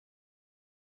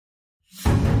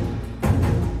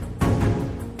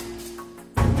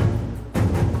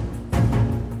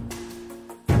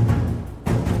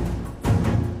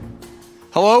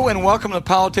Hello and welcome to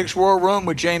Politics War Room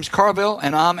with James Carville,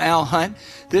 and I'm Al Hunt.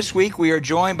 This week we are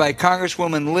joined by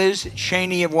Congresswoman Liz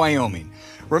Cheney of Wyoming.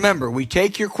 Remember, we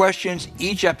take your questions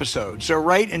each episode, so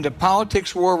write into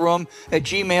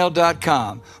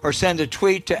politicswarroom@gmail.com or send a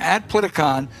tweet to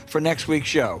 @Politicon for next week's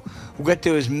show. We'll get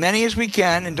to as many as we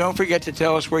can, and don't forget to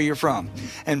tell us where you're from.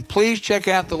 And please check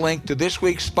out the link to this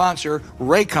week's sponsor,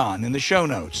 Raycon, in the show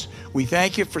notes. We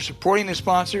thank you for supporting the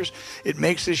sponsors. It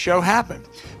makes this show happen.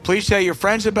 Please tell your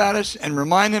friends about us and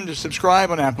remind them to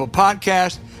subscribe on Apple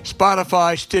Podcasts,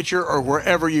 Spotify, Stitcher, or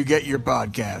wherever you get your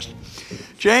podcast.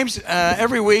 James,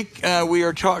 every week we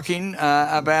are talking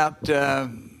about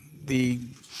the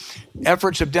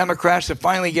efforts of Democrats to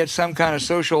finally get some kind of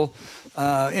social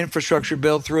infrastructure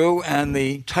bill through and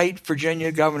the tight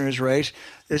Virginia governor's race.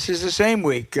 This is the same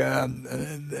week.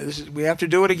 We have to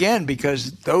do it again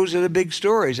because those are the big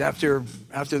stories after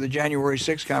the January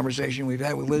 6th conversation we've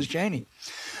had with Liz Cheney.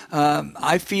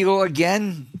 I feel,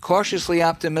 again, cautiously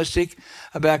optimistic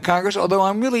about Congress, although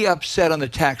I'm really upset on the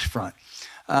tax front.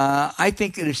 I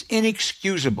think it is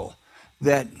inexcusable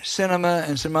that Sinema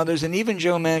and some others, and even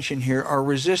Joe Manchin here, are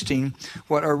resisting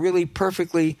what are really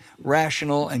perfectly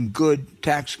rational and good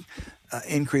tax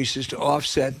increases to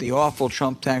offset the awful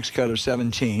Trump tax cut of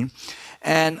 17.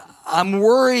 And I'm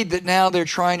worried that now they're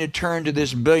trying to turn to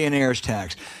this billionaire's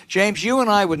tax. James, you and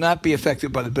I would not be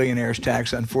affected by the billionaire's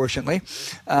tax, unfortunately.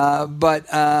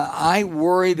 But I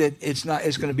worry that it's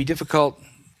going to be difficult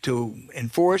to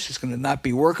enforce. It's going to not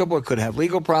be workable. It could have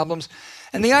legal problems.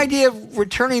 And the idea of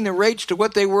returning the rates to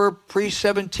what they were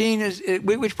pre-17,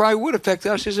 which probably would affect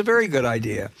us, is a very good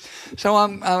idea. So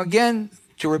I'm again,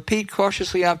 to repeat,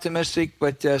 cautiously optimistic,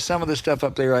 but some of the stuff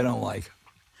up there I don't like.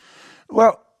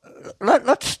 Well,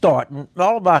 let's start.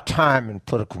 All of my time in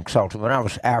political consulting, when I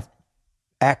was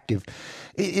active,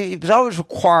 it was always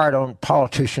required on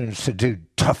politicians to do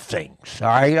tough things. All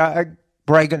right,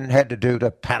 Reagan had to do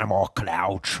the Panama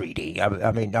Canal Treaty.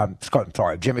 I'm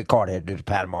sorry, Jimmy Carter had to do the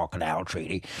Panama Canal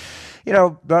Treaty.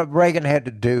 Reagan had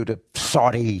to do the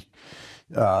Saudi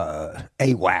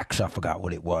AWACS, I forgot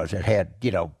what it was. It had,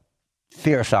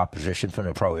 fierce opposition from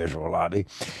the pro-Israel lobby.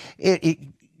 It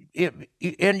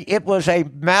was a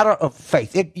matter of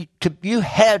faith. You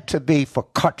had to be for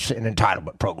cuts in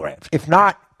entitlement programs. If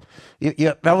not,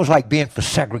 that was like being for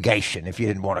segregation if you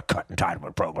didn't want to cut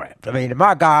entitlement programs. I mean,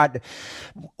 my God,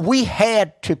 we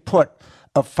had to put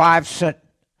a 5-cent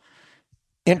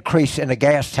increase in the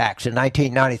gas tax in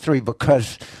 1993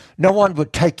 because no one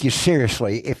would take you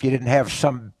seriously if you didn't have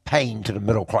some pain to the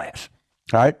middle class.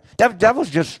 All right? That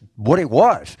was just what it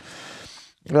was.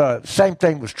 Same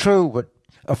thing was true with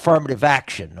affirmative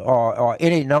action or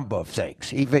any number of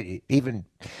things. Even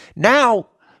now,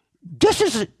 this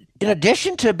is, in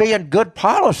addition to being good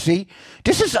policy,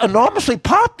 this is enormously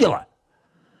popular.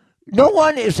 No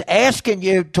one is asking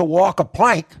you to walk a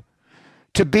plank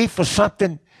to be for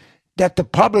something that the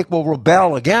public will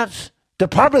rebel against. The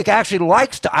public actually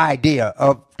likes the idea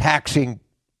of taxing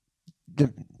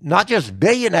not just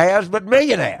billionaires, but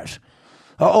millionaires,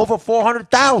 over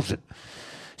 400,000.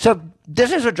 So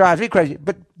this is what drives me crazy.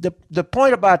 But the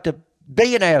point about the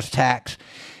billionaires tax,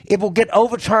 it will get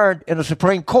overturned in the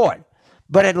Supreme Court,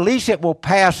 but at least it will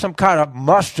pass some kind of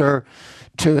muster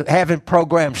to having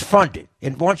programs funded.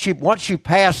 And once you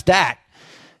pass that,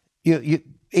 you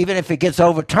even if it gets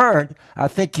overturned, I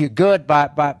think you're good by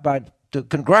the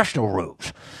congressional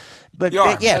rules. But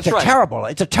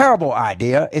it's a terrible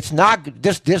idea. It's not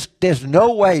there's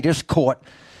no way this court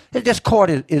is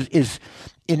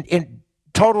in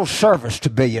total service to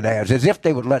billionaires, as if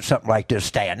they would let something like this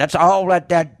stand. That's all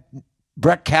that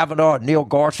Brett Kavanaugh, Neil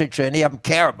Gorsuch, or any of them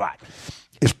care about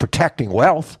is protecting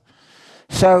wealth.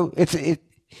 So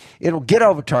it'll get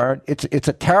overturned. It's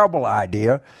a terrible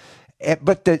idea.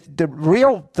 But the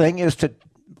real thing is to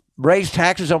raise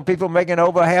taxes on people making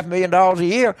over $500,000 a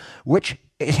year, which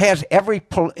it has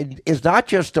is not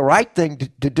just the right thing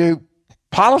to do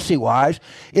policy-wise,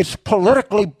 it's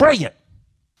politically brilliant.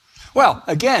 Well,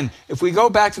 again, if we go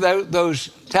back to those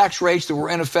tax rates that were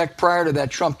in effect prior to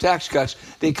that Trump tax cuts,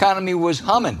 the economy was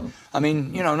humming. I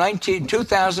mean,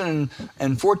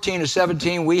 2014 to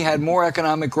 17, we had more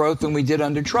economic growth than we did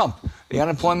under Trump. The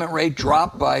unemployment rate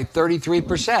dropped by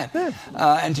 33%.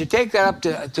 And to take that up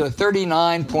to a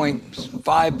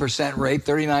 39.5% rate,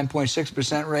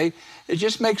 39.6% rate, it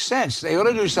just makes sense. They ought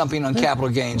to do something on capital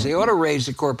gains. They ought to raise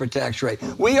the corporate tax rate.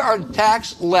 We are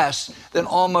taxed less than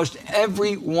almost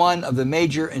every one of the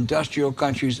major industrial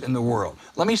countries in the world.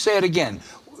 Let me say it again.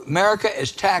 America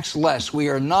is taxed less. We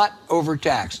are not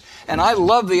overtaxed. And I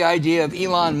love the idea of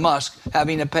Elon Musk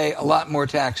having to pay a lot more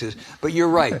taxes. But you're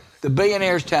right. The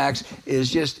billionaire's tax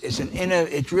is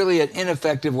it's really an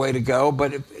ineffective way to go,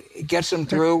 but if it gets them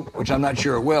through, which I'm not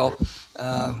sure it will,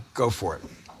 go for it.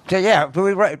 So, yeah,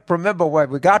 remember when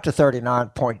we got to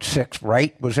 39.6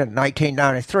 rate was in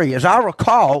 1993. As I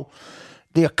recall,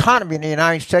 the economy in the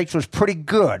United States was pretty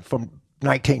good from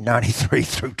 1993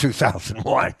 through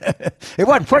 2001. It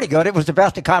wasn't pretty good. It was the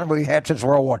best economy we had since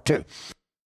World War II.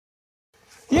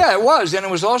 Yeah, it was. And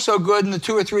it was also good in the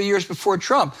 2 or 3 years before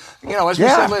Trump. As we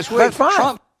said last week,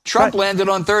 Trump landed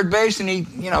on third base and he,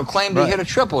 claimed he hit a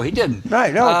triple. He didn't.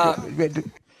 Right. No.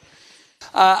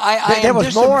 There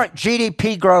was more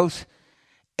GDP growth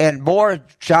and more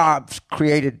jobs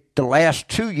created the last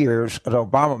 2 years of the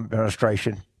Obama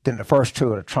administration than the first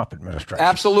two of the Trump administration.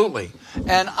 Absolutely.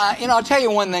 And, I'll tell you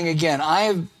one thing again. I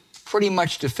have pretty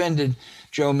much defended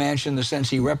Joe Manchin in the sense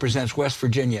he represents West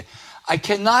Virginia. I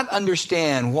cannot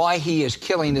understand why he is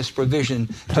killing this provision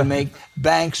to make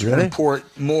banks report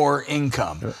more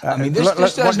income. I mean,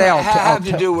 this doesn't have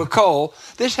to do with coal.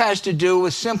 This has to do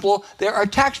with there are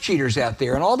tax cheaters out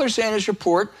there, and all they're saying is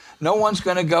report. No one's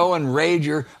going to go and raid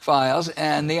your files,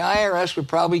 and the IRS would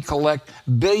probably collect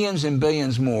billions and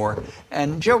billions more.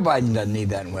 And Joe Biden doesn't need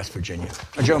that in West Virginia.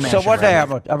 Or Joe Manchin. So one day I'm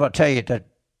going to tell you that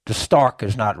the stork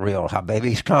is not real. How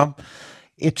babies come,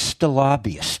 it's the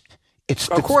lobbyist.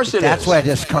 Of course it that's is. Where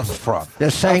this comes from.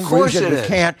 The same reason we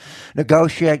can't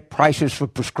negotiate prices for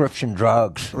prescription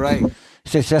drugs. Right.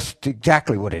 It's just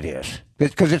exactly what it is.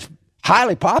 Because it's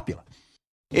highly popular.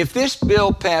 If this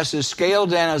bill passes, scaled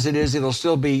down as it is, it'll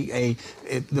still be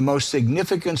the most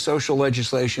significant social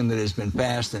legislation that has been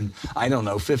passed in,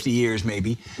 50 years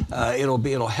maybe.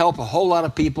 It'll help a whole lot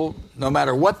of people, no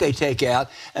matter what they take out.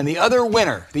 And the other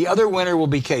winner will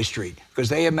be K Street, because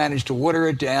they have managed to water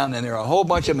it down, and there are a whole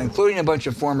bunch of them, including a bunch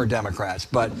of former Democrats.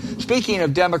 But speaking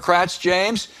of Democrats,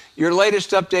 James, your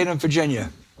latest update on Virginia.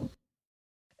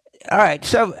 All right.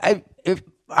 So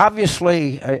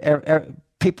obviously,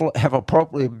 people have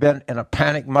appropriately been in a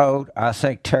panic mode. I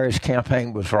think Terry's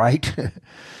campaign was right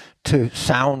to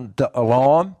sound the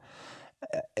alarm.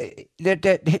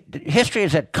 History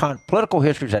is political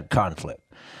history is at conflict.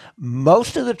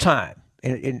 Most of the time,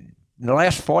 in the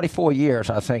last 44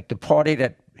 years, I think the party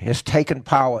that has taken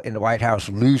power in the White House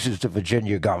loses the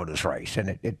Virginia governor's race,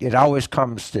 and it always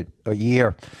comes to a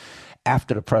year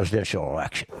after the presidential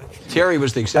election. Terry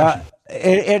was the exception.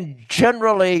 And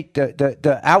generally,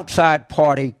 the outside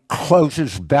party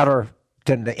closes better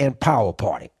than the in-power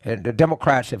party. And the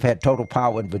Democrats have had total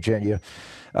power in Virginia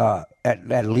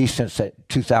at least since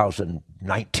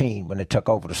 2019 when they took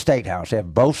over the State House. They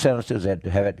have both senators, they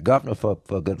have had the governor for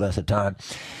a good length of time.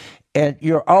 And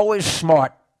you're always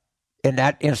smart in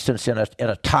that instance in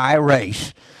a tie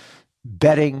race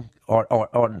betting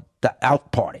on the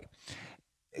out party.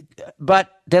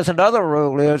 But there's another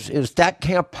rule is that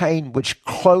campaign which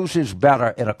closes better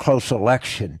in a close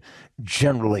election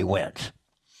generally wins.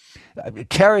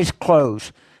 Terry's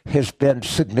close has been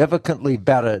significantly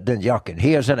better than Youngkin.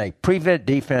 He is in a prevent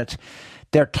defense.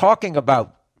 They're talking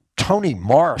about Toni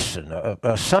Morrison,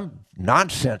 some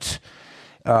nonsense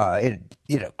in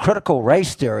critical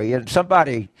race theory, and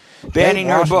somebody banning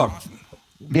her book.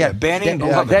 Yeah,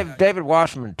 David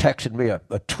Wasserman texted me a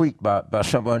tweet by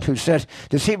someone who says,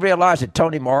 does he realize that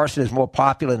Toni Morrison is more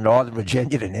popular in Northern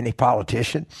Virginia than any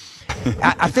politician?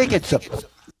 I think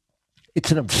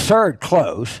it's an absurd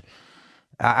close.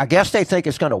 I guess they think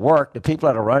it's going to work. The people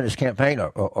that are running this campaign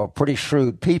are pretty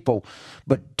shrewd people.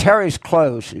 But Terry's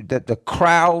close, that the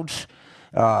crowds,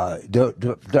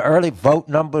 the early vote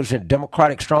numbers in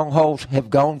Democratic strongholds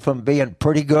have gone from being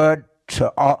pretty good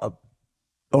to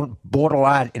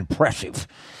borderline impressive.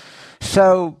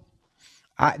 So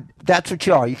that's what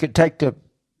you are. You can take the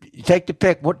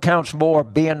pick. What counts more,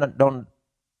 being on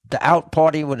the out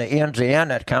party when the end's in,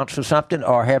 that counts for something,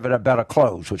 or having a better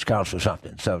close, which counts for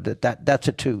something. So that's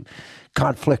the two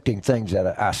conflicting things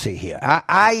that I see here.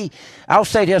 I'll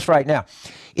say this right now.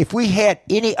 If we had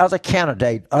any other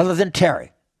candidate other than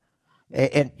Terry,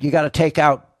 and you got to take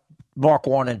out Mark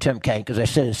Warner and Tim Kaine because they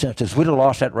said in census, we'd have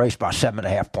lost that race by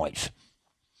 7.5 points.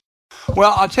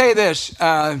 Well, I'll tell you this.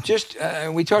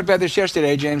 We talked about this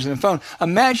yesterday, James, on the phone.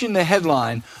 Imagine the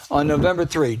headline on November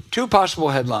 3. Two possible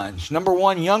headlines. Number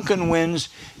one, Youngkin wins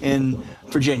in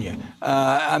Virginia.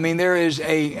 There is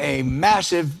a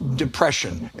massive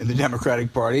depression in the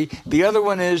Democratic Party. The other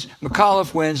one is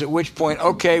McAuliffe wins, at which point,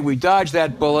 okay, we dodged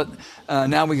that bullet.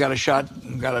 Now we got a shot.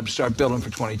 We got to start building for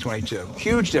 2022.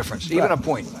 Huge difference, even a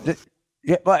point.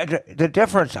 Yeah, but the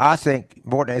difference, I think,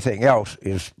 more than anything else,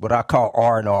 is what I call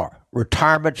R&R,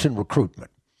 retirements and recruitment.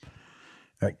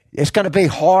 It's going to be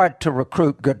hard to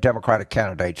recruit good Democratic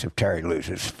candidates if Terry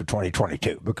loses for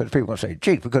 2022 because people are going to say,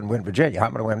 gee, if we couldn't win Virginia, how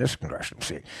am I going to win this congressional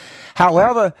seat?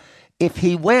 However, if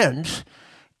he wins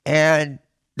and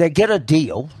they get a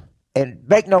deal, and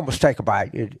make no mistake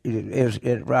about it,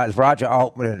 as Roger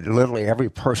Altman and literally every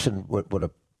person with a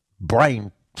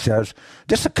brain says,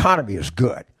 this economy is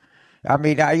good. I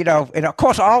mean, and of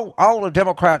course, all the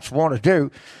Democrats want to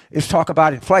do is talk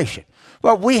about inflation.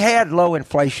 Well, we had low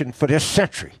inflation for this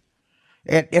century.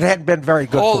 It hadn't been very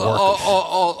good for workers.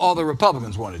 All the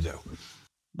Republicans want to do.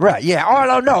 Right, yeah.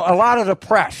 Oh, no, a lot of the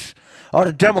press or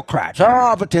the Democrats.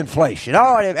 Oh, but the inflation.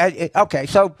 Okay,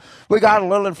 so we got a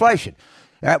little inflation.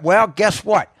 Well, guess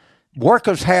what?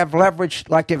 Workers have leverage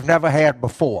like they've never had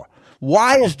before.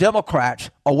 Why, as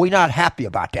Democrats, are we not happy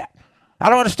about that? I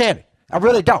don't understand it. I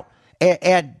really don't.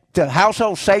 And the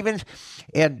household savings,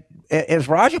 and as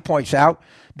Roger points out,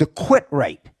 the quit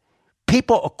rate.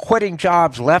 People are quitting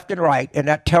jobs left and right, and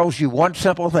that tells you one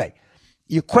simple thing.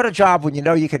 You quit a job when you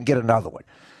know you can get another one.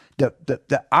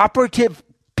 The operative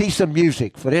piece of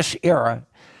music for this era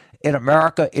in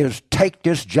America is take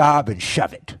this job and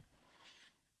shove it.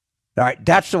 All right,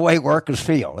 that's the way workers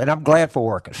feel, and I'm glad for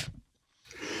workers.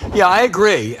 Yeah, I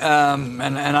agree. And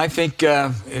I think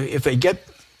if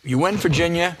you win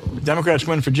Virginia, the Democrats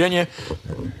win Virginia,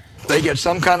 they get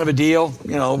some kind of a deal,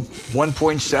 1.7,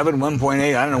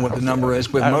 1.8. I don't know what the number is,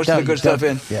 but most of the good stuff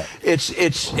in. Yeah.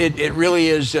 It really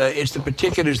is. It's the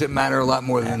particulars that matter a lot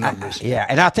more than the numbers. Yeah,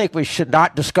 and I think we should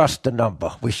not discuss the number.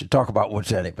 We should talk about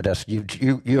what's in it. But that's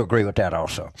you agree with that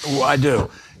also. Well, I do.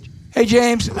 Hey,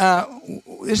 James,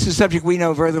 this is a subject we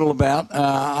know very little about.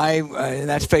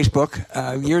 That's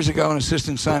Facebook. Years ago, an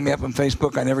assistant signed me up on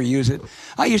Facebook. I never use it.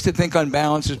 I used to think on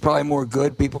balance it's probably more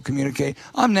good. People communicate.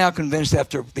 I'm now convinced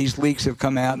after these leaks have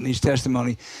come out and these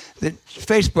testimony that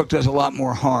Facebook does a lot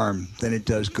more harm than it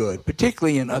does good,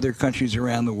 particularly in other countries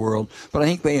around the world. But I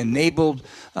think they enabled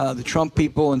the Trump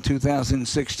people in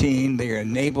 2016. They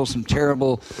enabled some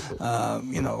terrible,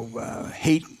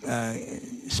 hate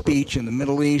speech in the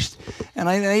Middle East. And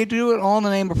they do it all in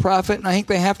the name of profit, and I think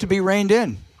they have to be reined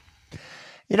in.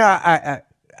 I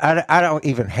don't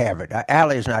even have it.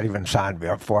 Allie's not even signed me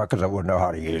up for it because I wouldn't know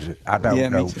how to use it. I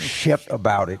don't know shit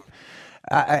about it.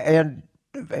 And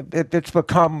it's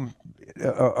become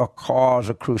a cause,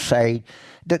 a crusade.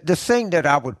 The thing that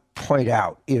I would point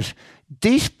out is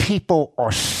these people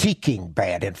are seeking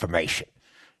bad information.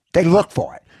 They look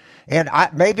for it. And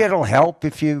maybe it'll help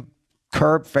if you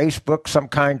curb Facebook some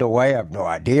kind of way. I have no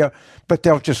idea. But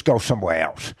they'll just go somewhere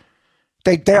else.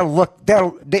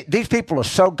 These people are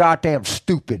so goddamn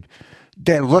stupid.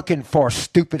 They're looking for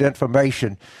stupid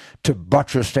information to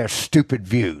buttress their stupid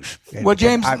views. Well,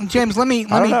 James, let me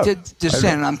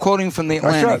dissent. I'm quoting from the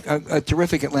Atlantic, a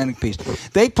terrific Atlantic piece.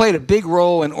 They played a big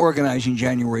role in organizing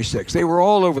January 6th. They were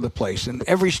all over the place in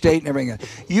every state and everything.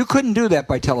 You couldn't do that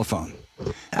by telephone.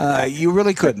 You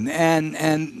really couldn't.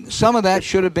 And some of that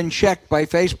should have been checked by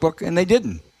Facebook, and they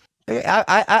didn't.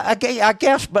 I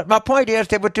guess, but my point is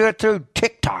they would do it through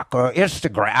TikTok or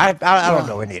Instagram. I don't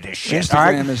know any of this shit.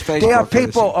 Instagram is Facebook. There are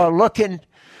people are looking.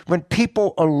 When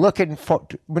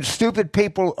stupid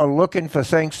people are looking for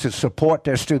things to support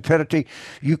their stupidity,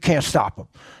 you can't stop them.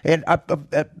 And I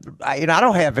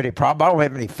don't have any problem. I don't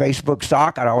have any Facebook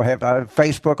stock. I don't have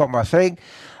Facebook on my thing.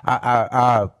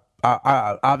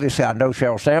 Obviously, I know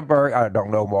Sheryl Sandberg. I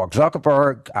don't know Mark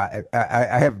Zuckerberg.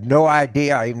 I have no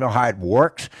idea. I even know how it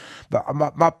works. But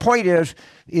my point is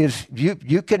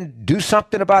you can do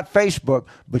something about Facebook,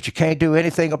 but you can't do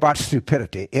anything about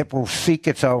stupidity. It will seek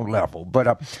its own level.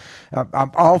 But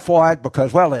I'm all for it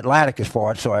because, well, Atlantic is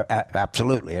for it, so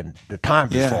absolutely, and the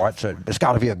Times is for it, so it's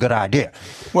got to be a good idea.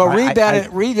 Well, read that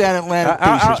Atlantic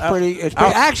piece. It's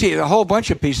pretty. Actually, a whole bunch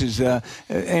of pieces.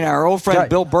 And our old friend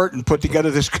Bill Burton put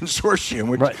together this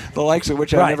consortium, the likes of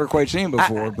which I've never quite seen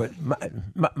before. But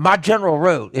my general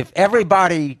rule: if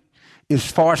everybody is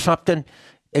for something,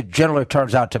 it generally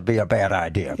turns out to be a bad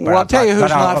idea. Well, I'll tell you who's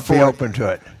not for it. I'll be open to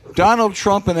it. Donald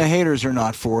Trump and the haters are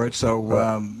not for it, so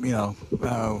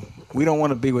we don't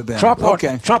want to be with them.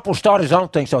 Trump will start his own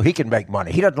thing so he can make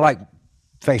money. He doesn't like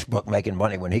Facebook making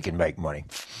money when he can make money.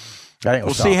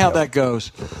 We'll see how that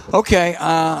goes. Okay,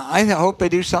 I hope they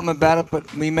do something about it,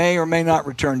 but we may or may not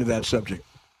return to that subject.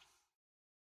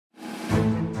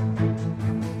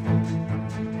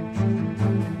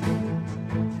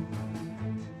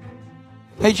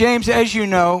 Hey, James, as you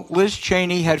know, Liz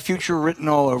Cheney had future written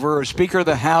all over her. Speaker of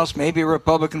the House, maybe a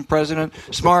Republican president,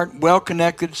 smart,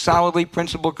 well-connected, solidly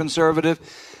principled conservative.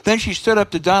 Then she stood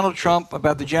up to Donald Trump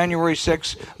about the January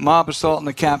 6th mob assault in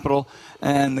the Capitol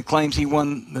and the claims he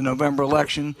won the November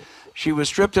election. She was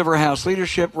stripped of her House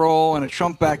leadership role, and a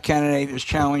Trump-backed candidate has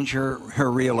challenged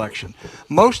her re-election.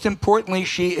 Most importantly,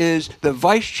 she is the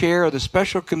vice chair of the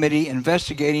special committee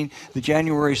investigating the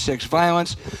January 6th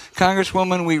violence.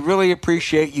 Congresswoman, we really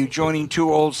appreciate you joining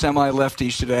two old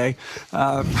semi-lefties today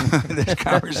for this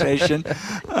conversation.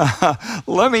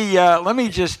 Let me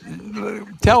just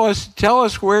tell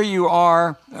us where you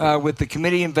are with the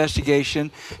committee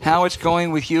investigation, how it's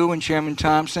going with you and Chairman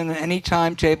Thompson, and any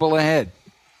timetable ahead.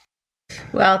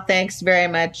 Well, thanks very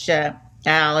much,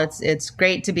 Al. It's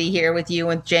great to be here with you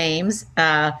and James.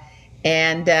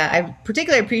 And I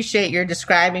particularly appreciate your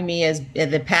describing me as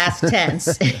in the past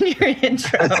tense in your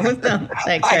intro. So,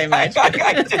 thanks very much.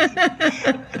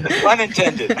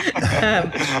 Unintended.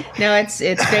 No,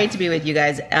 it's great to be with you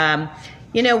guys.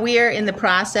 We are in the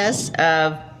process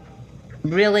of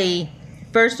really,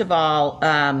 first of all,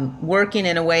 working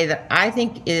in a way that I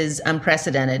think is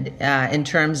unprecedented in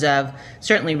terms of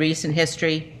certainly recent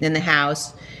history in the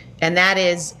House. And that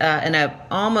is in a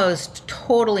almost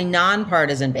totally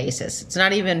nonpartisan basis. It's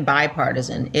not even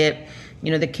bipartisan.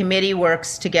 The committee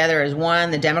works together as one.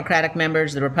 The Democratic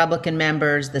members, the Republican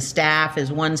members, the staff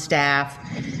is one staff,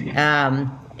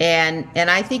 and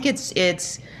I think it's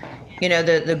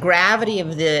the gravity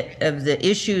of the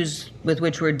issues with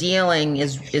which we're dealing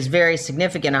is very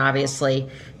significant, obviously.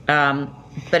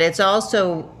 But it's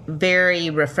also very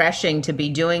refreshing to be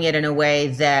doing it in a way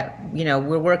that,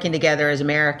 we're working together as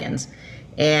Americans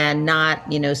and not,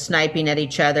 sniping at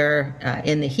each other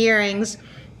in the hearings,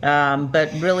 but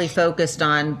really focused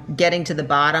on getting to the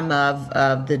bottom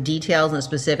of the details and the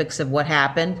specifics of what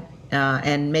happened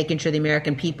and making sure the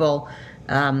American people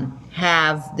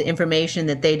have the information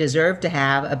that they deserve to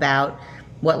have about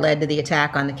what led to the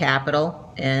attack on the Capitol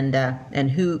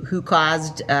and who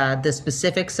caused the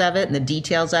specifics of it and the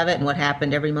details of it and what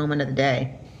happened every moment of the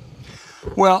day.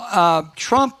 Well,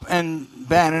 Trump and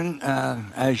Bannon,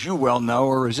 as you well know,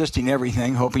 are resisting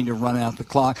everything, hoping to run out the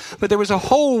clock. But there was a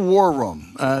whole war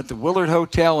room at the Willard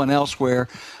Hotel and elsewhere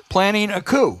planning a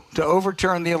coup to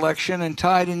overturn the election and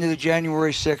tied into the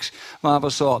January 6th mob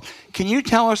assault. Can you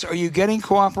tell us, are you getting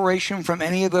cooperation from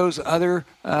any of those other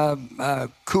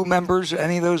coup members,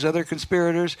 any of those other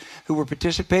conspirators who were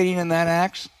participating in that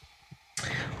act?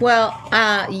 Well,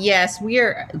 yes, we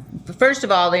are. First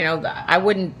of all, I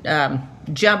wouldn't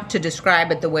jump to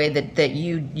describe it the way that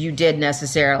you did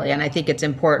necessarily, and I think it's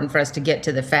important for us to get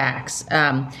to the facts.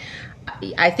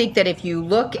 I think that if you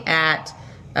look at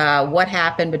what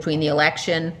happened between the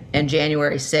election and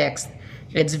January 6th,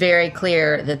 it's very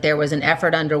clear that there was an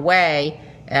effort underway,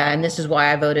 and this is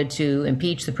why I voted to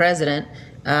impeach the president,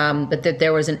 but that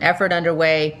there was an effort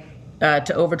underway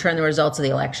to overturn the results of the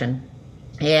election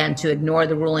and to ignore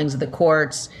the rulings of the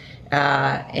courts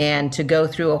and to go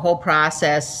through a whole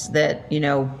process that,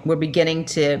 we're beginning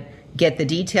to get the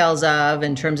details of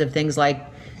in terms of things like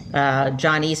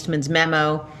John Eastman's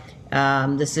memo,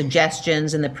 the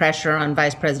suggestions and the pressure on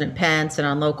Vice President Pence and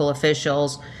on local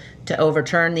officials to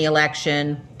overturn the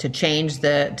election, to change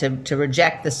to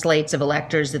reject the slates of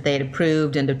electors that they had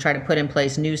approved and to try to put in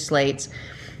place new slates.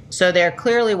 So there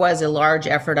clearly was a large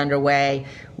effort underway.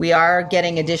 We are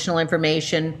getting additional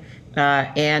information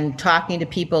and talking to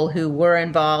people who were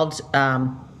involved.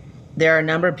 There are a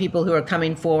number of people who are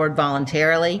coming forward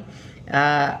voluntarily,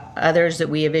 others that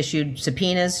we have issued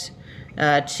subpoenas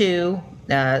to,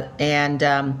 and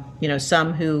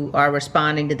some who are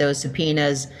responding to those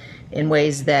subpoenas in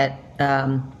ways that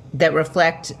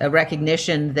reflect a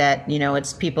recognition that,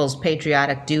 it's people's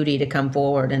patriotic duty to come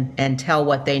forward and tell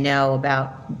what they know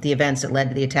about the events that led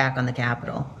to the attack on the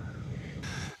Capitol.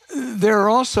 There are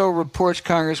also reports,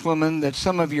 Congresswoman, that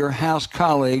some of your House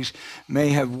colleagues may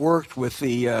have worked with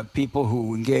the people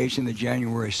who engaged in the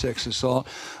January 6th assault.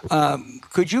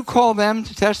 Could you call them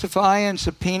to testify and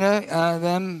subpoena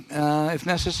them if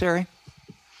necessary?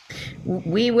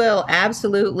 We will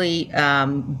absolutely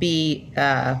be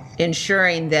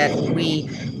ensuring that we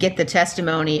get the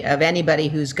testimony of anybody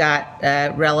who's got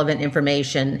relevant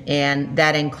information, and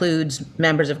that includes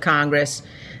members of Congress.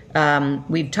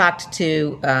 We've talked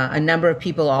to a number of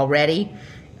people already,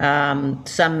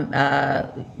 some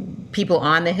people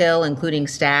on the Hill, including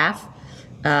staff,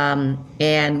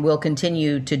 and we'll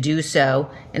continue to do so.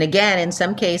 And again, in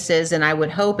some cases, and I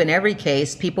would hope in every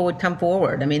case, people would come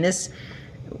forward. I mean,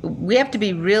 we have to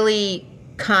be really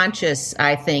conscious,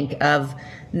 I think, of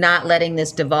not letting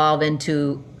this devolve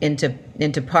into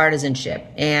partisanship.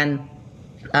 And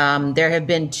there have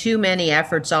been too many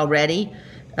efforts already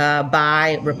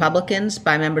by Republicans,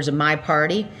 by members of my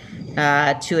party,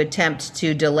 to attempt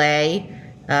to delay,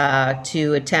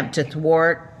 to attempt to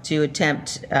thwart, to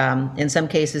attempt, in some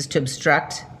cases, to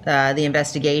obstruct the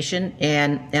investigation,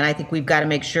 and I think we've got to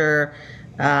make sure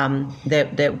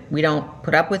that we don't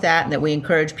put up with that, and that we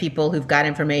encourage people who've got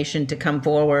information to come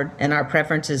forward. And our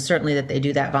preference is certainly that they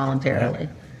do that voluntarily.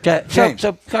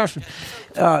 So Congressman,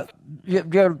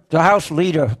 the House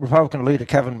leader, Republican leader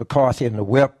Kevin McCarthy, and the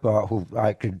whip, who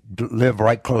I could live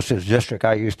right close to his district,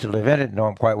 I used to live in it, know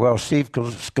him quite well, Steve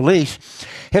Scalise,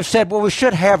 have said, well, we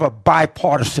should have a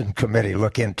bipartisan committee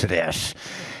look into this.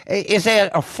 Is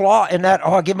there a flaw in that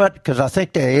argument? Because I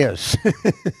think there is.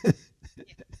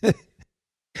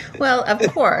 Well, of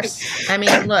course. I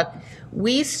mean, look,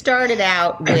 we started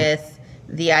out with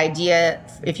the idea,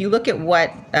 if you look at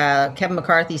what Kevin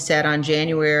McCarthy said on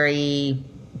January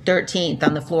 13th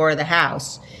on the floor of the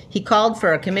House, he called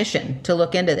for a commission to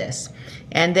look into this.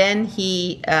 And then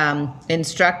he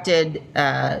instructed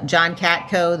John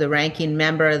Katko, the ranking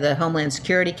member of the Homeland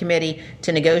Security Committee,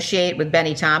 to negotiate with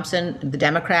Benny Thompson, the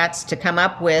Democrats, to come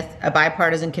up with a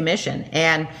bipartisan commission.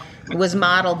 And it was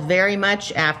modeled very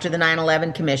much after the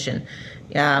 9/11 Commission.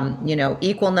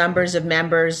 Equal numbers of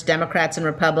members, Democrats and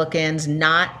Republicans,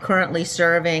 not currently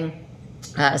serving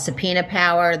subpoena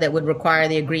power that would require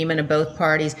the agreement of both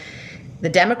parties. The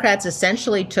Democrats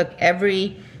essentially took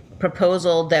every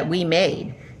proposal that we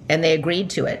made and they agreed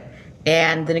to it.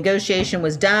 And the negotiation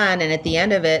was done, and at the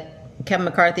end of it, Kevin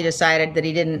McCarthy decided that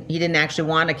he didn't actually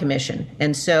want a commission.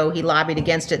 And so he lobbied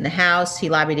against it in the House, he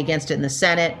lobbied against it in the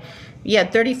Senate. You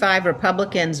had 35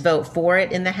 Republicans vote for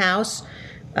it in the House,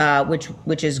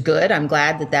 which is good. I'm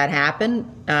glad that happened,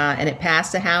 and it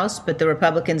passed the House, but the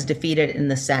Republicans defeated it in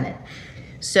the Senate.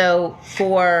 So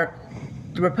for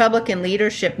the Republican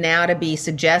leadership now to be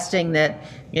suggesting that,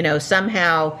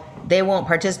 somehow they won't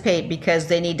participate because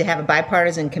they need to have a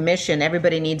bipartisan commission,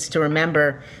 everybody needs to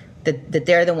remember that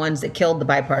they're the ones that killed the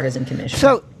bipartisan commission.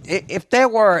 So if there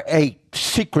were a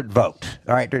secret vote,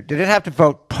 all right, they didn't have to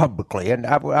vote publicly, and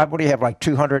I believe you have like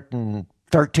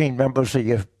 213 members of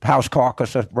your House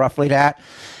caucus, roughly that.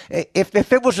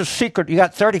 If it was a secret, you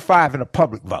got 35 in a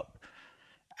public vote.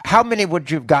 How many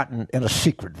would you have gotten in a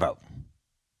secret vote?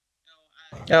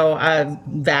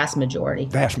 Vast majority.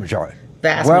 Vast majority.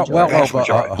 Well over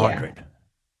 100.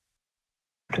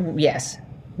 Yeah. Yes,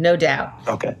 no doubt.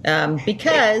 Okay.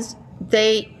 Because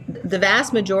the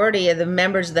vast majority of the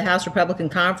members of the House Republican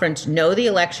Conference know the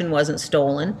election wasn't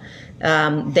stolen.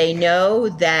 They know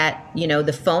that,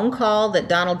 the phone call that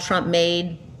Donald Trump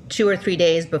made 2 or 3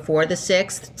 days before the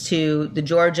 6th to the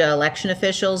Georgia election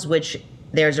officials, which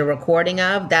there's a recording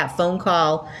of, that phone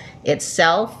call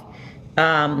itself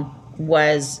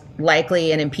was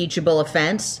likely an impeachable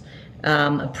offense.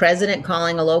 A president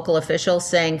calling a local official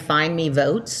saying, "Find me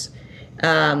votes." They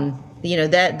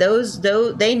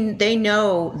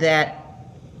know that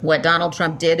what Donald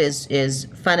Trump did is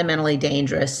fundamentally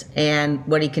dangerous, and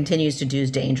what he continues to do is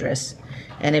dangerous.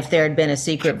 And if there had been a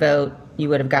secret vote, you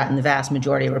would have gotten the vast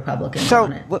majority of Republicans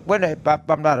on it. So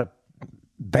I'm not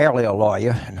barely a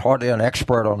lawyer and hardly an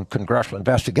expert on congressional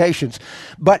investigations,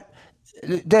 but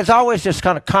there's always this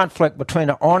kind of conflict between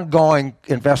an ongoing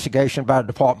investigation by the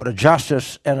Department of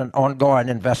Justice and an ongoing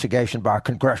investigation by a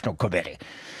congressional committee.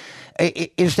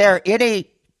 Is there any,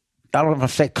 I don't want to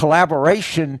say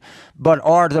collaboration, but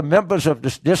are the members of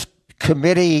this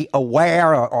committee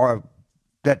aware or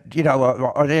that,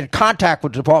 are they in contact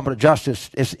with the Department of Justice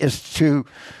is to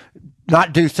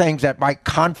not do things that might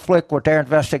conflict with their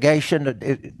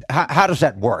investigation? How does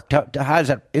that work?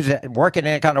 Is it working in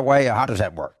any kind of way, or how does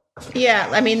that work? Yeah,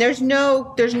 I mean, there's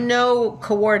no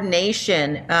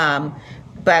coordination,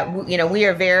 but we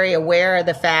are very aware of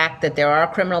the fact that there are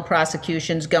criminal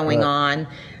prosecutions going on.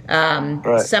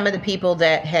 Right. Some of the people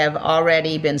that have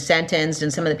already been sentenced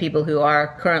and some of the people who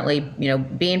are currently,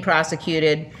 being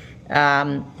prosecuted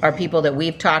are people that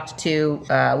we've talked to.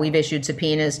 We've issued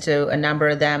subpoenas to a number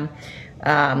of them.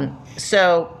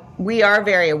 So we are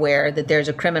very aware that there's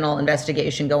a criminal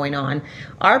investigation going on.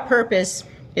 Our purpose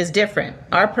is different.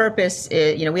 Our purpose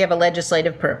is, we have a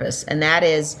legislative purpose, and that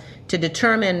is to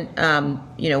determine,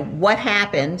 what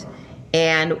happened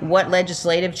and what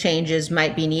legislative changes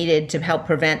might be needed to help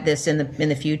prevent this in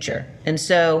the future. And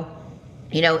so,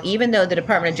 even though the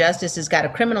Department of Justice has got a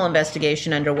criminal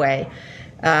investigation underway,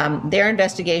 their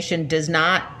investigation does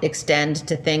not extend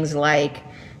to things like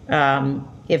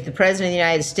if the President of the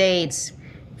United States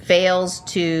fails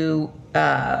to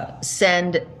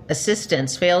send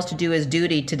assistance, fails to do his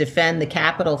duty to defend the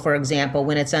Capitol, for example,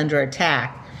 when it's under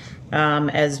attack,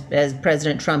 as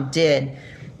President Trump did.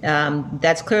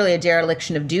 That's clearly a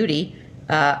dereliction of duty.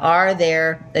 Are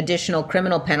there additional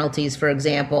criminal penalties, for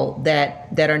example,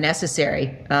 that are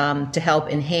necessary to help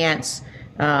enhance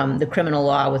the criminal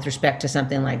law with respect to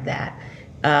something like that?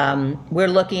 We're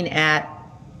looking at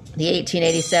the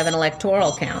 1887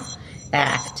 Electoral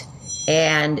Act,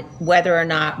 and whether or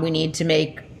not we need to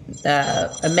make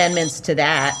amendments to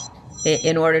that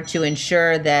in order to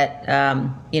ensure that,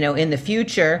 in the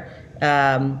future,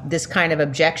 this kind of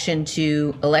objection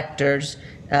to electors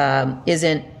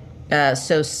isn't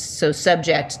so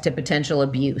subject to potential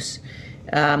abuse.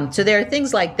 So there are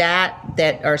things like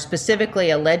that are specifically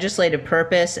a legislative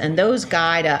purpose, and those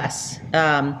guide us.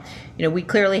 We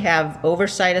clearly have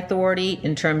oversight authority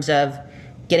in terms of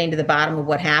getting to the bottom of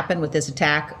what happened with this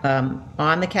attack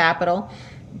on the Capitol.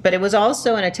 But it was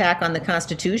also an attack on the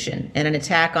Constitution and an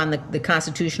attack on the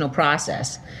constitutional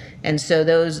process. And so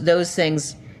those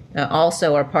things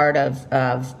also are part of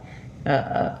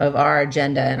our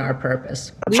agenda and our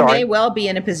purpose. We may well be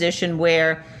in a position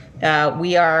where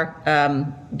we are,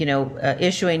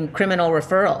 issuing criminal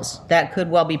referrals. That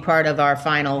could well be part of our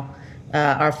final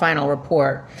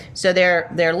report. So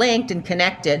they're linked and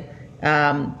connected,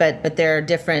 but there are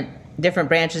different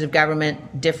branches of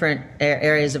government, different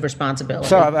areas of responsibility.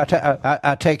 So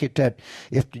I take it that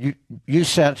if you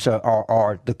sense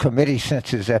or the committee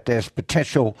senses that there's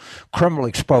potential criminal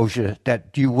exposure, that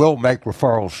you will make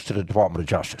referrals to the Department of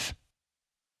Justice.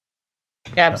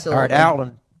 Absolutely. All right,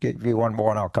 Alan, give you one more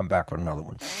and I'll come back with another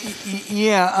one.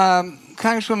 Yeah,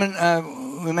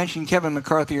 Congresswoman, we mentioned Kevin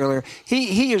McCarthy earlier.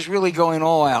 He is really going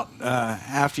all out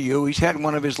after you. He's had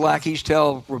one of his lackeys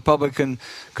tell Republican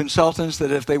consultants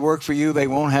that if they work for you, they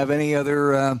won't have any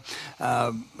other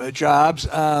jobs.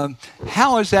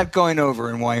 How is that going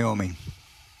over in Wyoming?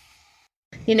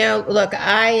 Look,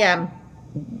 the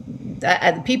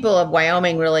people of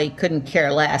Wyoming really couldn't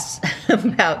care less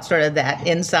about sort of that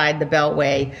inside the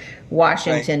Beltway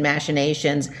Washington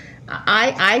machinations.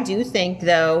 I do think,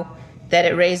 though, that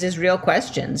it raises real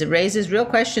questions. It raises real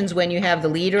questions when you have the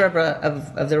leader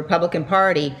of the Republican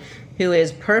Party who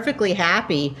is perfectly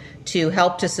happy to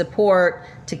help to support,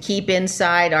 to keep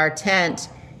inside our tent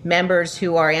members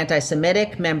who are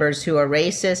anti-Semitic, members who are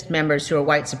racist, members who are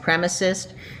white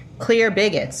supremacist, clear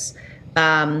bigots.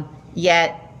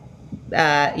 Yet,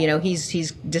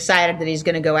 he's decided that he's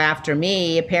going to go after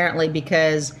me, apparently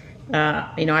because,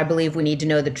 I believe we need to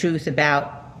know the truth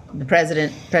about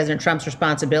President Trump's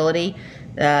responsibility,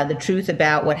 the truth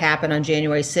about what happened on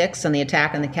January 6th on the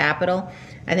attack on the Capitol.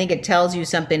 I think it tells you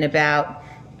something about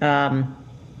the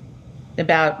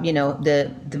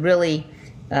really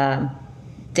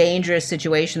dangerous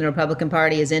situation the Republican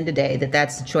Party is in today,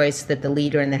 that's the choice that the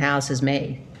leader in the House has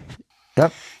made.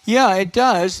 Yep. Yeah, it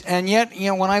does. And yet,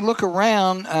 when I look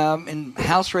around in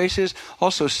House races,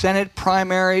 also Senate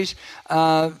primaries,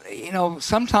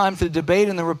 sometimes the debate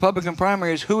in the Republican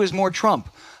primary is who is more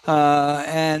Trump.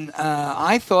 And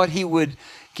I thought he would,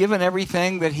 given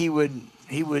everything, that he would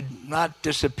not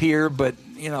disappear, but,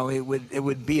 it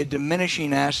would be a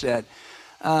diminishing asset.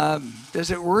 Does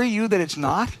it worry you that it's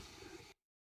not?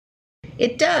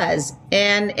 It does.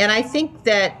 And I think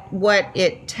that what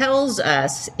it tells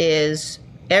us is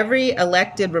every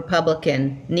elected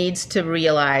Republican needs to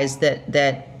realize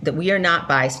that we are not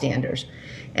bystanders.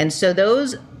 And so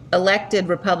those elected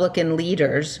Republican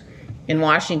leaders in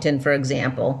Washington, for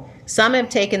example, some have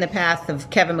taken the path of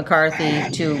Kevin McCarthy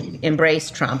to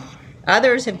embrace Trump.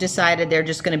 Others have decided they're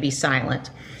just going to be silent.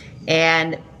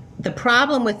 And the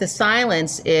problem with the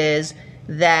silence is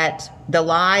that the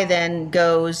lie then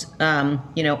goes,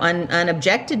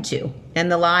 unobjected to, and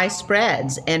the lie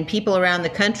spreads, and people around the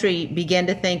country begin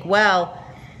to think, well,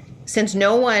 since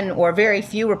no one or very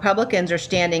few Republicans are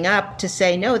standing up to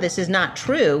say, no, this is not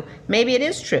true, maybe it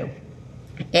is true.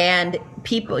 And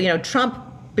people, Trump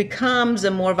becomes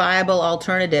a more viable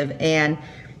alternative, and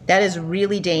that is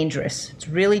really dangerous. It's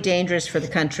really dangerous for the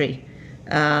country.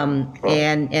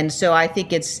 And so I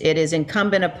think it is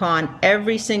incumbent upon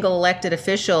every single elected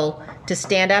official to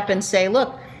stand up and say,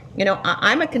 look,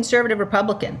 I'm a conservative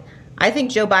Republican. I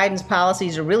think Joe Biden's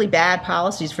policies are really bad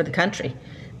policies for the country.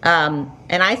 And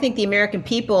I think the American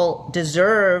people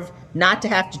deserve not to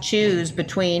have to choose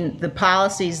between the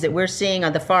policies that we're seeing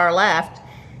on the far left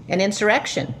and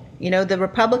insurrection. The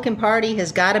Republican Party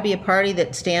has got to be a party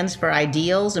that stands for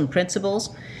ideals and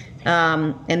principles.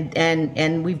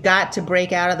 And we've got to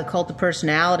break out of the cult of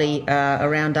personality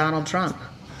around Donald Trump.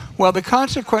 Well, the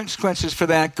consequences for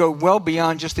that go well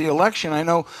beyond just the election. I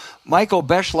know Michael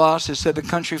Beschloss has said the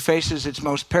country faces its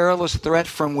most perilous threat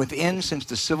from within since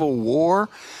the Civil War.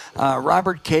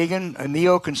 Robert Kagan, a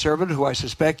neoconservative who I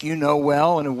suspect you know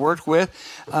well and have worked with,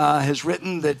 has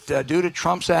written that due to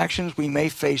Trump's actions, we may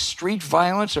face street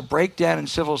violence, a breakdown in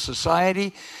civil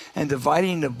society, and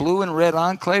dividing the blue and red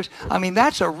enclaves. I mean,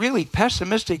 that's a really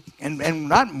pessimistic and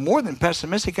not more than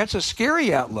pessimistic. That's a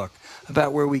scary outlook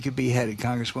about where we could be headed,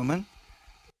 Congresswoman.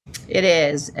 It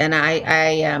is, and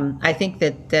I think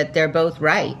that they're both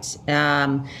right.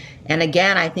 And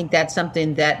again, I think that's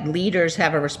something that leaders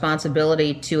have a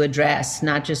responsibility to address,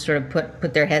 not just sort of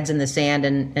put their heads in the sand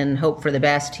and hope for the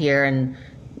best here and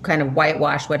kind of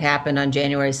whitewash what happened on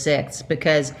January 6th.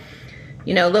 Because,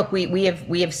 look, we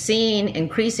have seen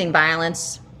increasing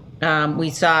violence. We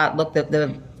saw, look,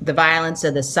 the violence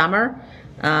of the summer.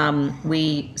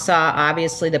 We saw,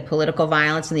 obviously, the political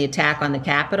violence and the attack on the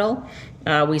Capitol.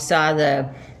 We saw the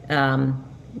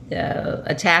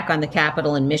attack on the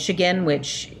Capitol in Michigan,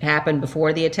 which happened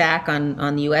before the attack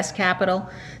on the U.S. Capitol.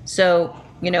 So,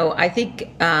 I think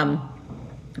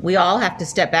we all have to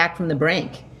step back from the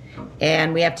brink,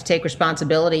 and we have to take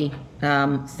responsibility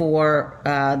for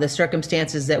the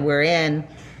circumstances that we're in,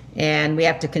 and we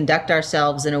have to conduct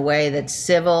ourselves in a way that's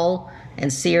civil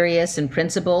and serious and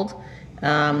principled,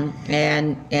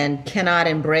 and cannot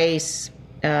embrace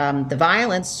the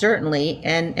violence, certainly,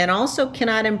 and also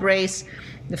cannot embrace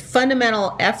the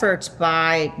fundamental efforts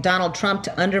by Donald Trump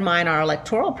to undermine our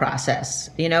electoral process.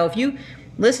 If you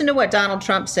listen to what Donald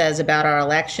Trump says about our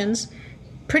elections,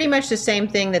 pretty much the same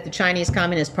thing that the Chinese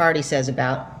Communist Party says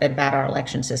about our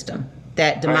election system,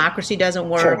 that democracy doesn't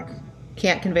work,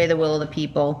 can't convey the will of the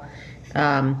people,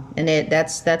 and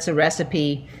that's a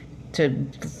recipe to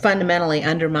fundamentally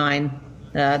undermine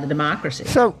the democracy.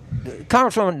 So,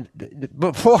 Congresswoman,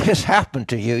 before this happened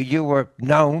to you, you were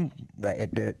known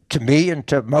to me and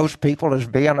to most people as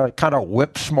being a kind of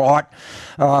whip-smart,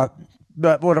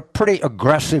 but with a pretty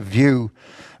aggressive view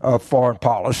of foreign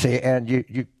policy, and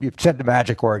you said the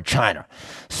magic word, China.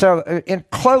 So in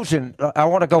closing, I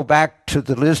want to go back to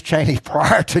the Liz Cheney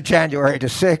prior to January the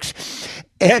 6th,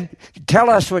 and tell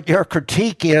us what your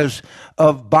critique is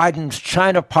of Biden's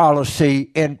China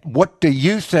policy, and what do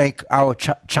you think our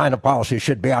China policy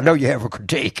should be? I know you have a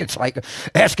critique. It's like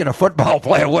asking a football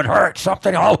player what hurts.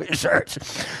 Something always hurts.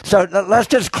 So let's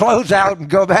just close out and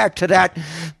go back to that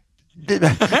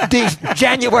the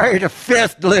January the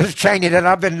 5th Liz Cheney that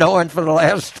I've been knowing for the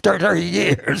last 30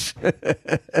 years.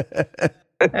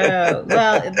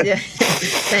 Well,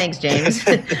 thanks, James.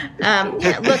 Look,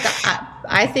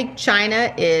 I think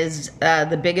China is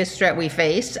the biggest threat we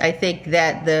face. I think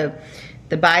that the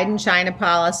Biden-China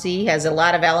policy has a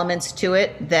lot of elements to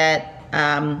it that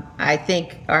I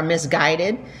think are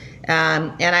misguided.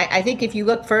 And I think if you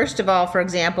look, first of all, for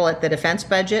example, at the defense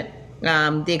budget,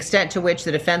 the extent to which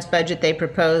the defense budget they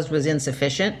proposed was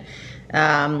insufficient.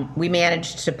 We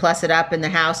managed to plus it up in the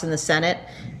House and the Senate.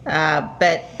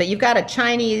 But you've got a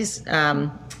Chinese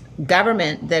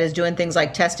government that is doing things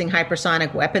like testing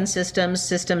hypersonic weapon systems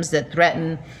that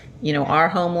threaten, our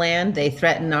homeland. They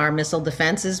threaten our missile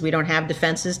defenses. We don't have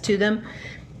defenses to them.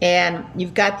 And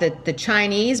you've got the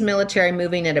Chinese military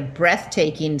moving at a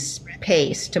breathtaking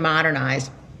pace to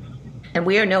modernize. And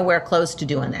we are nowhere close to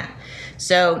doing that.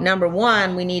 So, number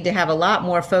one, we need to have a lot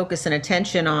more focus and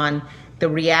attention on the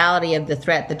reality of the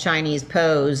threat the Chinese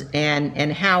pose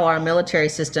and how our military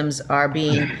systems are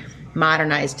being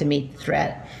modernized to meet the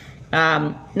threat.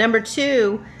 Number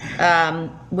two,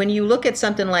 when you look at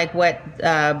something like what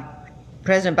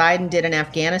President Biden did in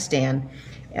Afghanistan,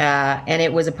 and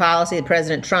it was a policy that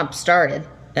President Trump started,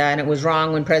 and it was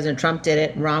wrong when President Trump did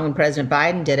it, wrong when President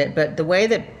Biden did it, but the way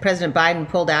that President Biden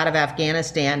pulled out of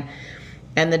Afghanistan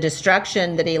and the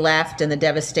destruction that he left and the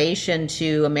devastation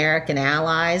to American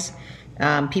allies,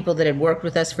 people that had worked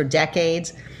with us for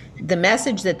decades, the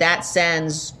message that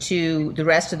sends to the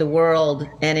rest of the world,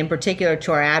 and in particular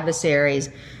to our adversaries,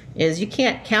 is you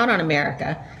can't count on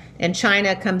America, and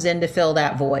China comes in to fill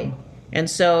that void. And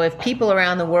so if people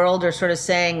around the world are sort of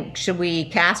saying, should we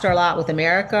cast our lot with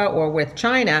America or with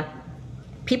China,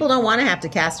 people don't want to have to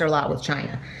cast their lot with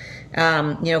China.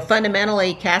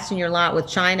 Fundamentally, casting your lot with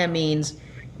China means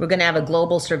we're going to have a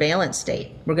global surveillance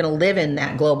state. We're going to live in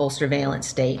that global surveillance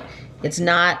state. It's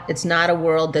not a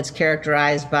world that's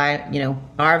characterized by,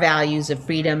 our values of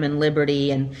freedom and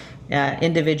liberty and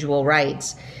individual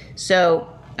rights. So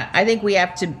I think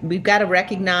we've got to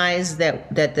recognize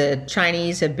that the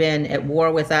Chinese have been at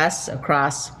war with us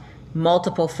across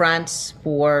multiple fronts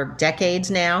for decades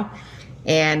now,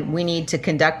 and we need to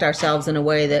conduct ourselves in a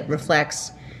way that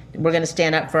reflects we're going to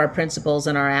stand up for our principles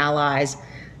and our allies.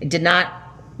 I did not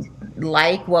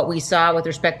like what we saw with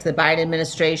respect to the Biden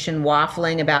administration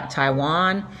waffling about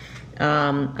Taiwan.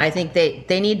 I think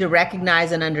they need to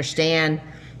recognize and understand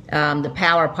the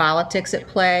power politics at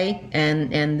play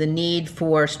and the need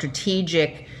for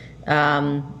strategic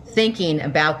thinking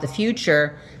about the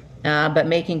future, but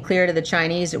making clear to the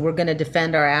Chinese that we're going to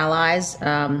defend our allies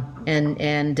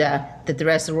and that the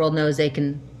rest of the world knows they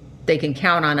can they can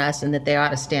count on us and that they ought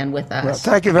to stand with us. Well,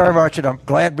 thank you very much, and I'm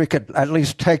glad we could at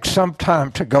least take some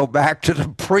time to go back to the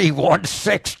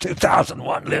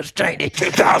pre-2001 Liz Cheney.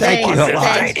 Thank you,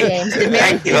 thanks, James. Did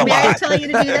Mary tell you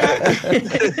to do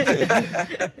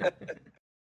that?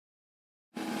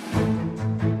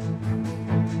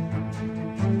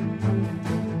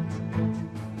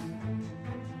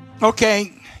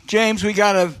 Okay, James, we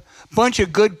got a bunch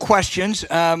of good questions.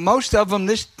 Most of them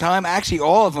this time, actually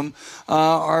all of them,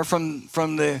 are from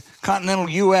the continental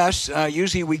U.S.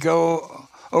 Usually we go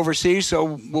overseas,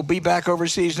 so we'll be back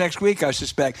overseas next week, I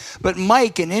suspect. But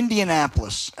Mike in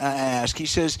Indianapolis asked, he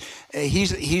says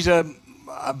he's a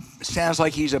sounds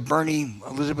like he's a Bernie,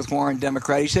 Elizabeth Warren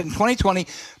Democrat. He said in 2020,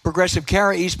 Progressive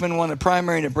Kara Eastman won the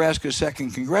primary in Nebraska's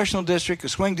 2nd Congressional District, a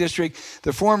swing district.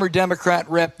 The former Democrat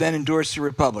rep then endorsed the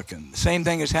Republican. The same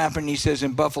thing has happened, he says,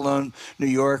 in Buffalo, New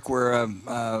York, where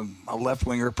a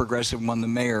left-winger progressive won the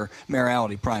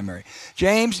mayoralty primary.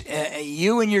 James,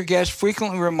 you and your guests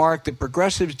frequently remark that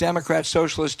progressives, Democrats,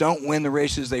 socialists don't win the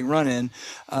races they run in,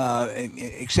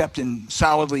 except in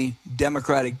solidly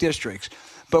Democratic districts.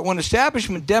 But when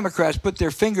establishment Democrats put their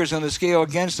fingers on the scale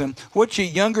against them, what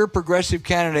should younger progressive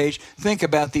candidates think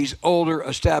about these older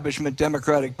establishment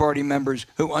Democratic Party members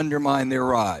who undermine their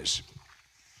rise?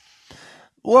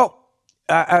 Well,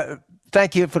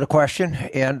 thank you for the question.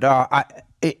 And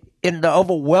in the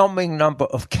overwhelming number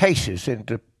of cases, and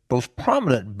the most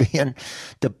prominent being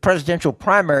the presidential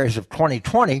primaries of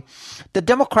 2020, the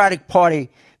Democratic Party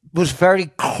was very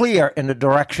clear in the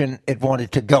direction it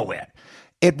wanted to go in.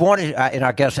 It wanted, and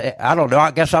I guess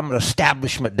I'm an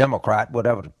establishment Democrat,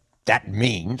 whatever that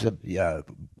means.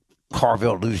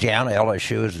 Carville, Louisiana,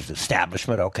 LSU is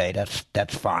establishment. Okay,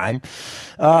 that's fine.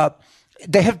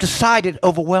 They have decided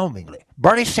overwhelmingly.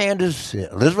 Bernie Sanders,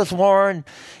 Elizabeth Warren,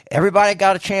 everybody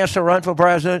got a chance to run for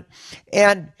president.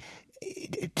 And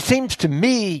it seems to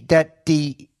me that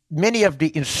many of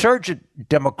the insurgent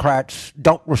Democrats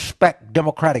don't respect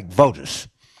Democratic voters,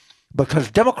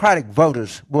 because Democratic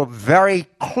voters were very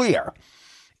clear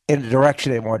in the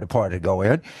direction they wanted the party to go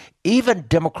in. Even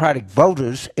Democratic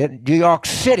voters in New York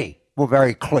City were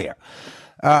very clear.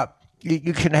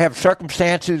 You can have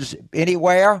circumstances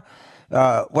anywhere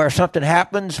where something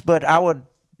happens, but I would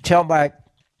tell my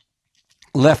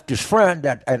leftist friend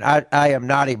that, and I am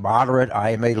not a moderate,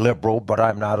 I am a liberal, but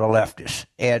I'm not a leftist.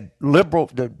 And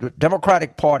the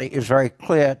Democratic Party is very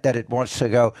clear that it wants to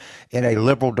go in a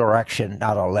liberal direction,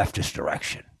 not a leftist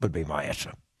direction, would be my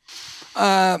answer.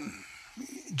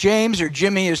 James, or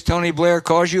Jimmy, as Tony Blair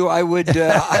calls you, I would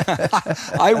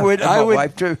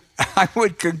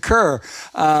concur,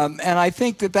 and I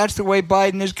think that's the way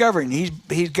Biden is governing.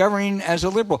 He's governing as a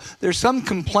liberal. There's some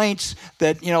complaints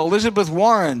that Elizabeth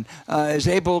Warren is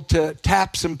able to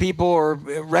tap some people or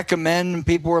recommend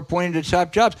people who are appointed to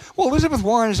top jobs. Well, Elizabeth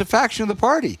Warren is a faction of the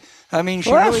party. I mean,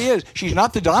 she really is. She's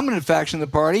not the dominant faction of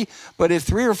the party, but if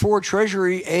 3 or 4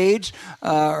 Treasury aides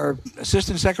or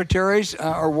assistant secretaries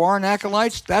are Warren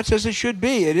acolytes, that's as it should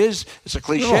be. It's a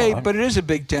cliche, but it is a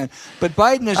Big Ten. But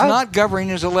Biden is not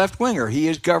governing as a left-winger. He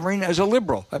is governing as a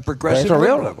liberal, a progressive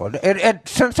liberal. And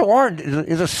Senator Warren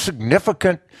is a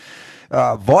significant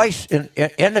voice in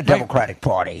the Democratic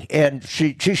Party, and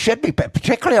she should be,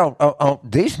 particularly on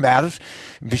these matters.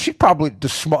 She's probably the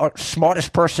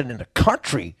smartest person in the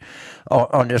country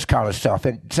on this kind of stuff,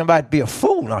 and somebody'd be a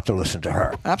fool not to listen to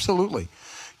her. Absolutely.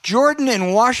 Jordan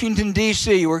in Washington,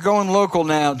 D.C. We're going local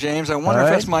now, James. I wonder if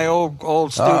that's my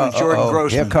old student, Jordan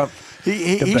Grossman.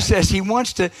 He says he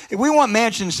wants to. If we want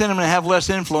Manchin and Sinema to have less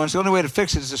influence, the only way to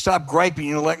fix it is to stop griping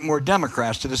and elect more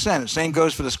Democrats to the Senate. Same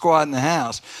goes for the squad in the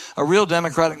House. A real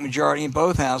Democratic majority in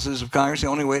both houses of Congress is the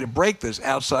only way to break this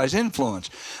outsized influence.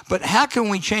 But how can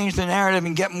we change the narrative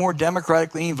and get more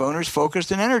Democratic-leaning voters focused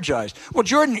and energized? Well,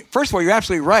 Jordan, first of all, you're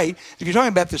absolutely right. If you're talking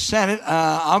about the Senate,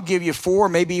 I'll give you 4,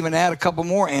 maybe even add a couple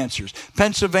more answers.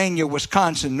 Pennsylvania,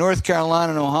 Wisconsin, North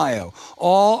Carolina, and Ohio.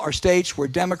 All are states where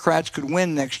Democrats could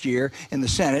win next year in the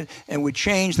Senate and would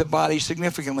change the body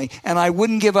significantly. And I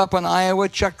wouldn't give up on Iowa.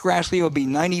 Chuck Grassley will be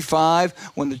 95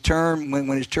 when his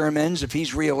term ends, if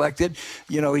he's reelected.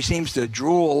 He seems to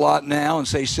drool a lot now and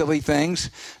say silly things.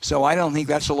 So I don't think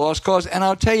that's a lost cause. And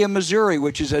I'll tell you, Missouri,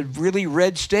 which is a really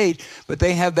red state, but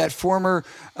they have that former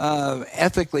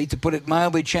ethically, to put it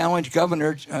mildly, challenged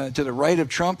governor to the right of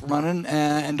Trump running.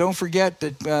 And don't forget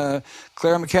that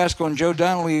Claire McCaskill and Joe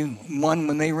Donnelly won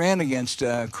when they ran against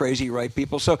crazy right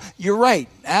people. So you're right.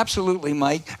 Absolutely,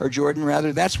 Mike, or Jordan,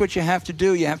 rather. That's what you have to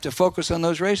do. You have to focus on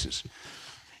those races.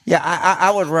 Yeah, I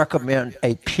would recommend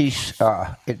a piece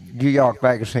in New York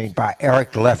Magazine by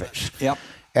Eric Levitz. Yep.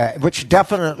 which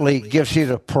definitely gives you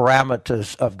the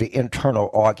parameters of the internal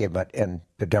argument in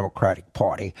the Democratic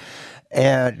Party.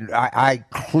 And I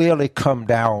clearly come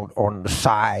down on the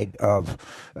side of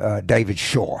David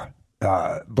Shor.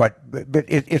 But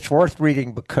it's worth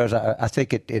reading because I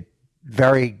think it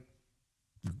very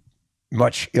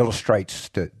much illustrates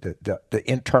the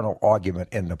internal argument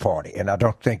in the party. And I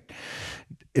don't think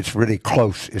it's really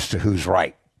close as to who's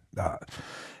right.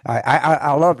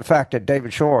 I love the fact that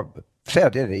David Shor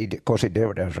said it. Of course, he did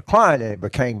it as a client, and it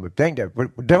became a thing that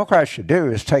what Democrats should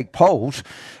do is take polls,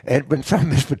 and when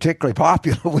something is particularly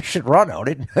popular, we should run on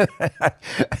it.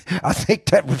 I think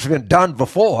that was been done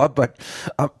before, but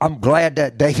I'm glad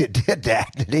that David did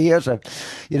that. And he is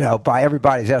by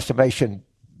everybody's estimation,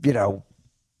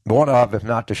 one of, if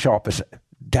not the sharpest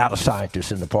data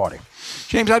scientist in the party.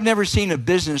 James, I've never seen a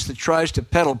business that tries to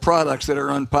peddle products that are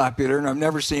unpopular, and I've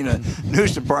never seen a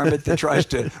news department that tries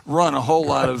to run a whole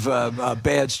lot of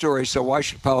bad stories, so why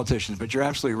should politicians? But you're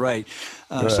absolutely right.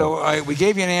 We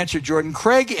gave you an answer, Jordan.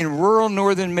 Craig in rural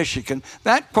northern Michigan.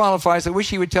 That qualifies. I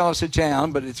wish he would tell us a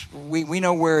town, but we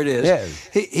know where it is. Yeah.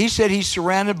 He said he's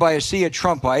surrounded by a sea of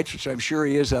Trumpites, which I'm sure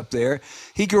he is up there.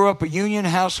 He grew up a union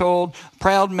household,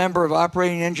 proud member of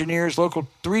Operating Engineers Local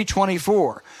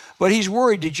 324. But he's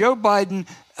worried, did Joe Biden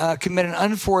commit an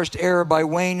unforced error by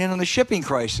weighing in on the shipping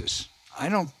crisis? I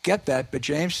don't get that, but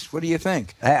James, what do you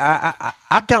think?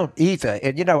 I don't either.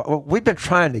 And, we've been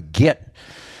trying to get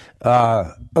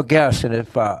a guest, and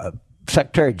if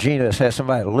Secretary Gina has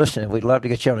somebody listening, we'd love to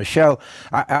get you on the show.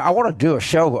 I want to do a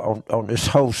show on this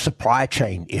whole supply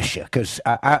chain issue because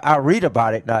I read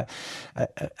about it, and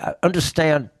I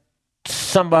understand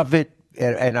some of it,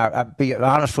 and I'll be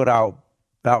honest with our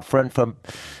friend from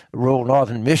rural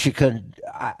northern Michigan.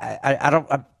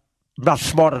 I'm not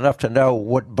smart enough to know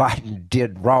what Biden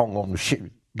did wrong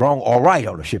or right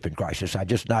on the shipping crisis. I'm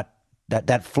just not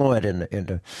that fluent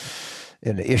in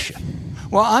the issue.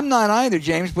 Well, I'm not either,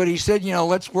 James. But he said,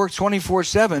 let's work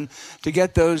 24/7 to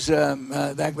get those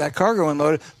that cargo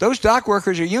unloaded. Those dock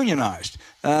workers are unionized,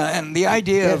 and the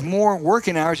idea of more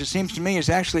working hours, it seems to me, is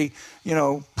actually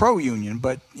pro-union.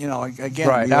 But again,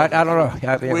 right? I don't know.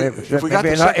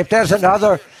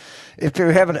 If you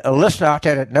have a listener out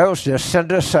there that knows this,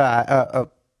 send us a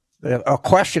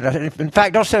question. In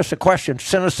fact, don't send us a question.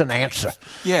 Send us an answer.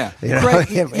 Yeah, Craig.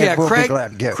 We'll be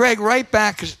glad to get it. Craig, right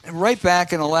back,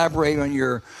 and elaborate on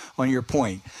your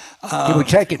point. We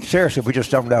take it seriously. We just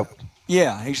don't know.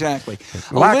 Yeah, exactly.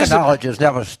 Lack of knowledge has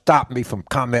never stopped me from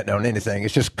commenting on anything.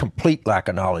 It's just complete lack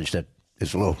of knowledge that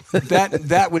is a little.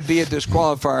 that would be a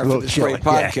disqualifier for this great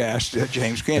podcast,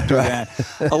 James. Can't do that.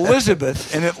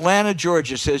 Elizabeth in Atlanta,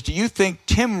 Georgia says, do you think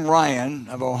Tim Ryan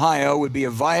of Ohio would be a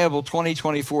viable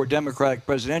 2024 Democratic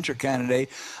presidential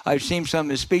candidate? I've seen some of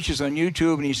his speeches on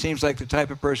YouTube, and he seems like the type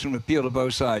of person who would appeal to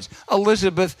both sides.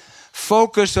 Elizabeth,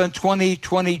 focus on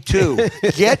 2022.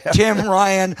 Get Tim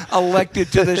Ryan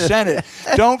elected to the Senate.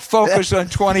 Don't focus on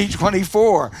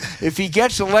 2024. If he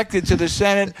gets elected to the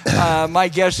Senate, my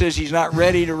guess is he's not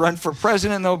ready to run for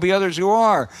president, and there'll be others who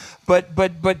are.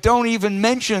 But don't even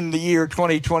mention the year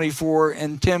 2024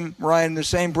 and Tim Ryan in the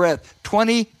same breath.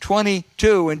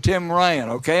 2022 and Tim Ryan.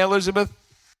 Okay, Elizabeth?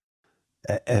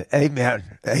 Amen.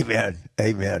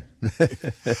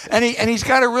 And he's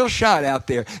got a real shot out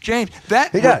there, James.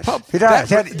 That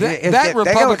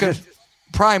Republican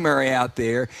primary out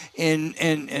there, and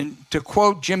to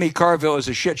quote Jimmy Carville, is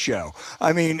a shit show.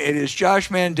 I mean, it is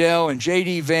Josh Mandel and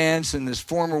J.D. Vance and this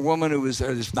former woman who was,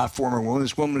 or this not former woman,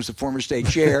 this woman who's the former state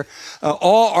chair,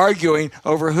 all arguing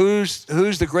over who's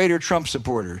the greater Trump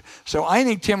supporter. So I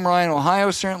think Tim Ryan, Ohio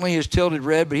certainly is tilted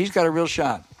red, but he's got a real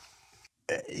shot.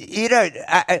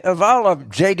 Of all of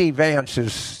J.D. Vance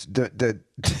is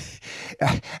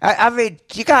I mean,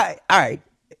 you got, all right,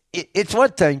 it's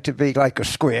one thing to be like a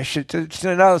squish. It's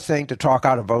another thing to talk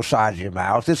out of both sides of your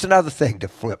mouth. It's another thing to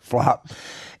flip-flop.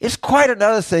 It's quite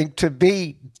another thing to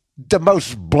be the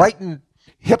most blatant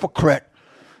hypocrite,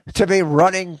 to be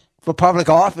running for public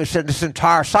office in this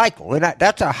entire cycle. And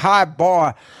that's a high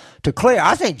bar to clear.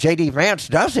 I think J.D. Vance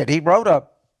does it. He wrote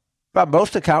by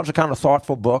most accounts, a kind of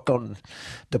thoughtful book on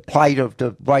the plight of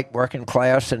the white working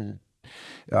class in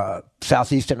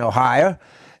southeastern Ohio.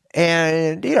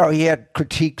 And, he had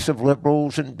critiques of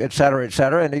liberals and et cetera,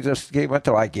 and he went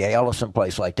to like Yale or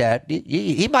someplace like that.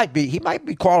 He might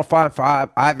be qualifying for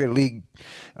Ivy League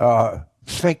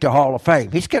Sphincter Hall of Fame.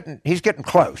 He's getting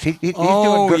close. He's doing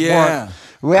good work.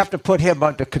 We have to put him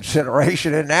under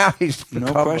consideration, and now he's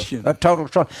become a total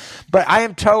Trump. But I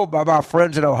am told by my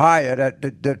friends in Ohio that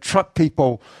the Trump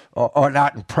people are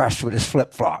not impressed with his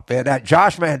flip-flop. And that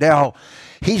Josh Mandel,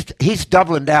 he's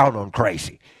doubling down on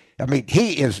crazy. I mean,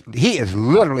 he is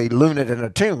literally lunatic in a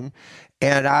tune,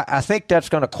 and I think that's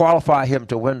going to qualify him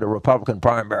to win the Republican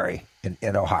primary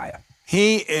in Ohio.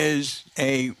 He is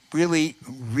a really,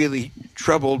 really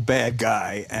troubled bad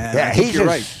guy, and yeah, I think you're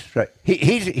right.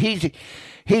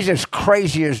 He's as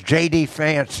crazy as J.D.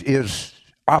 Vance is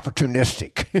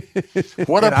opportunistic.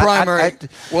 What a primary!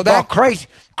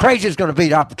 Crazy is going to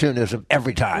beat optimism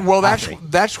every time. Well,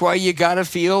 that's why you got to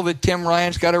feel that Tim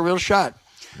Ryan's got a real shot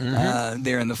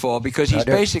there in the fall, because he's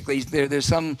basically there's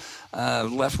some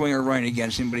left winger running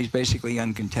against him, but he's basically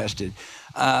uncontested.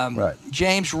 Right.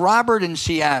 James, Robert in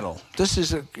Seattle. This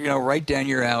is right down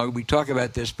your alley. We talk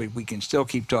about this, but we can still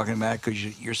keep talking about it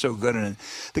because you're so good at it.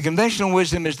 The conventional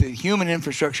wisdom is that the human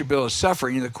infrastructure bill is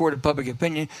suffering in the court of public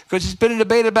opinion because it's been a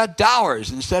debate about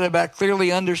dollars instead of about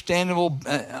clearly understandable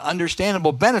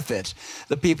benefits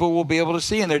that people will be able to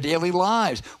see in their daily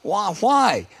lives.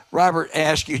 Why? Robert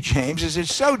asked you, James, is it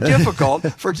so difficult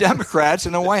for Democrats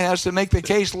in the White House to make the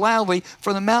case loudly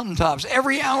from the mountaintops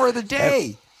every hour of the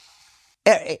day?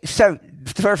 So,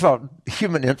 first of all,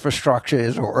 human infrastructure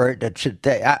is a word that should.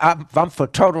 I'm for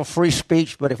total free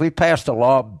speech, but if we passed a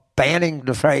law banning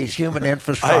the phrase human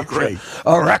infrastructure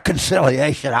or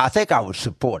reconciliation, I think I would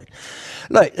support it.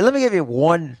 Look, let me give you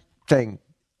one thing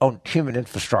on human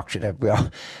infrastructure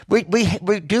that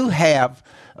we do have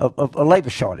a labor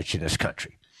shortage in this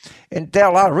country. And there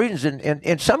are a lot of reasons.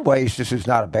 In some ways, this is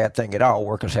not a bad thing at all.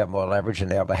 Workers have more leverage than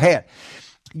they ever had.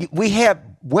 We have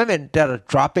women that are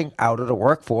dropping out of the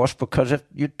workforce because if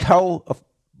you tell a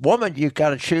woman you've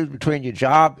got to choose between your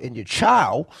job and your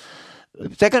child,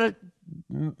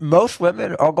 most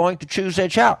women are going to choose their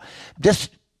child. This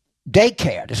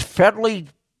daycare, this federally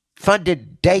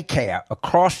funded daycare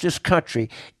across this country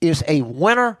is a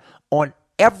winner on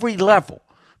every level.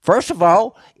 First of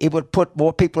all, it would put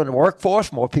more people in the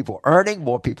workforce, more people earning,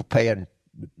 more people paying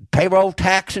payroll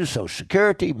taxes, Social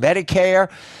Security, Medicare,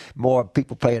 more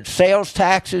people paying sales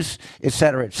taxes, et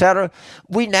cetera, et cetera.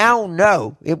 We now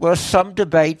know it was some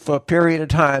debate for a period of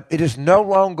time. It is no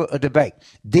longer a debate.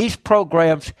 These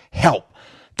programs help.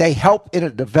 They help in the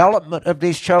development of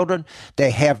these children. They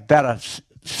have better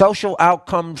social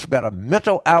outcomes, better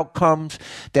mental outcomes.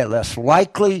 They're less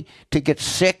likely to get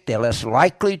sick. They're less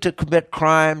likely to commit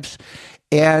crimes.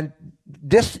 And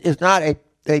this is not a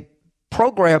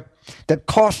program that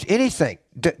costs anything.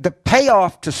 The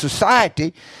payoff to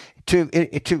society, to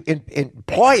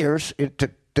employers,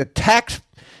 to the tax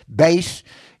base,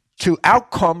 to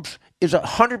outcomes is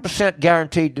 100%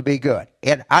 guaranteed to be good.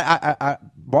 And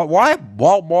why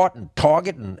Walmart and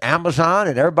Target and Amazon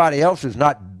and everybody else is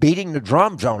not beating the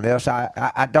drums on this,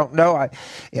 I don't know.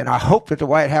 I hope that the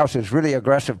White House is really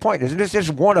aggressive point. This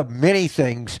is one of many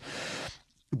things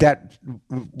that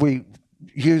we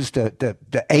use the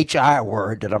HI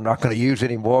word that I'm not going to use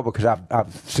anymore because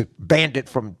I've banned it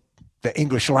from the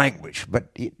English language. But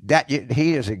he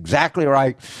is exactly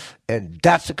right, and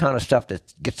that's the kind of stuff that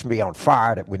gets me on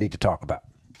fire that we need to talk about.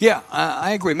 Yeah,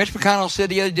 I agree. Mitch McConnell said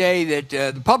the other day that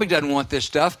the public doesn't want this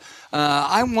stuff.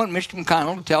 I want Mitch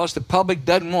McConnell to tell us the public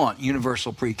doesn't want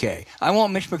universal pre-K. I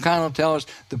want Mitch McConnell to tell us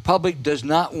the public does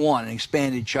not want an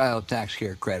expanded child tax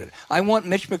care credit. I want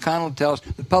Mitch McConnell to tell us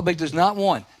the public does not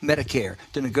want Medicare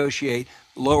to negotiate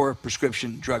lower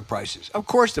prescription drug prices. Of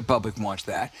course the public wants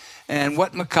that. And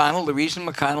the reason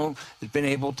McConnell has been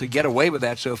able to get away with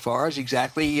that so far is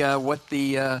exactly what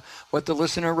the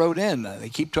listener wrote in. They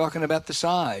keep talking about the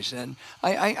size. And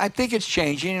I think it's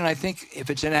changing, and I think if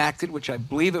it's enacted, which I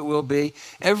believe it will be,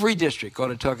 every district ought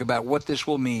to talk about what this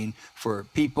will mean for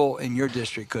people in your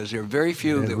district, because there are very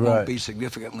few that won't be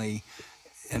significantly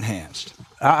enhanced.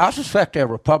 I suspect there are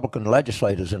Republican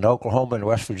legislators in Oklahoma and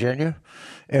West Virginia,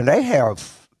 and they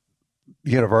have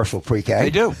universal pre-K. They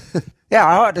do. Yeah,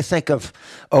 I ought to think of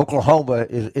Oklahoma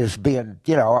as being,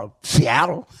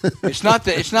 Seattle. It's not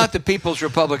the People's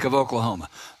Republic of Oklahoma.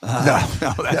 No,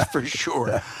 that's for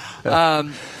sure.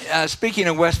 Speaking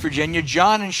of West Virginia,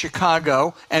 John in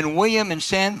Chicago and William in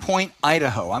Sandpoint,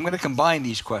 Idaho. I'm going to combine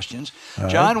these questions.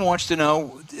 John wants to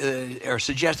know or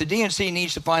suggests the DNC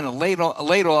needs to find a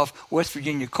laid-off West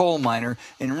Virginia coal miner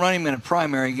and run him in a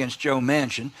primary against Joe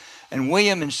Manchin. And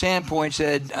William in Sandpoint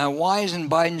said, why isn't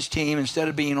Biden's team, instead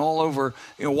of being all over,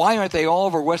 why aren't they all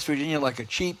over West Virginia like a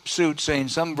cheap suit saying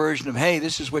some version of, hey,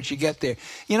 this is what you get there?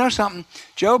 You know something?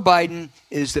 Joe Biden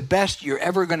is the best you're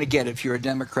ever going to get if you're a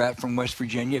Democrat from West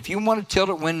Virginia. If you want to tilt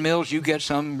at windmills, you get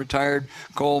some retired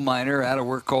coal miner,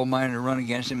 out-of-work coal miner to run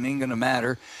against him. It ain't going to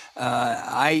matter.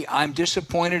 I'm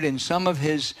disappointed in some of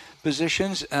his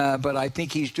positions, but I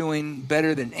think he's doing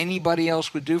better than anybody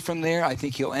else would do from there. I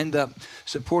think he'll end up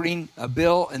supporting supporting a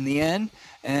bill in the end.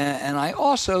 And I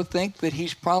also think that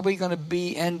he's probably going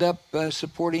to end up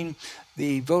supporting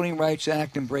the Voting Rights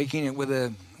Act and breaking it with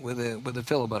a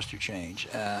filibuster change.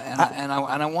 And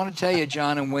I want to tell you,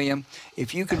 John and William,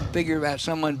 if you can figure out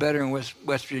someone better in West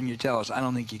Virginia, tell us. I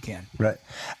don't think you can. Right.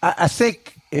 I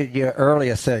think in your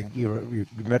earlier thing, you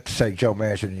meant to say Joe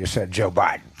Manchin, and you said Joe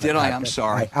Biden. Did I? I'm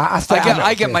sorry.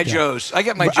 I get my Joes. I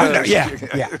get my Joes.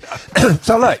 Yeah.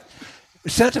 So look,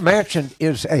 Senator Manchin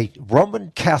is a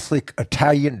Roman Catholic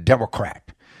Italian Democrat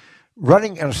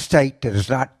running in a state that is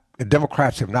not. The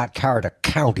Democrats have not carried a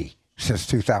county since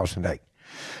 2008.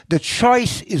 The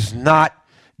choice is not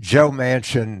Joe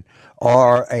Manchin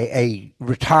or a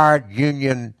retired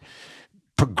union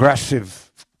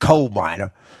progressive coal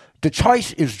miner. The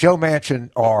choice is Joe Manchin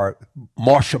or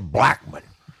Marsha Blackburn.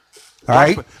 All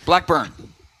right? Blackburn.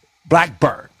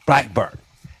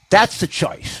 That's the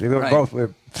choice. We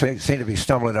seem to be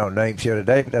stumbling on names here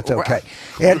today, but that's okay.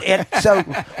 And so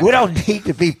we don't need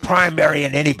to be primary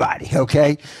in anybody,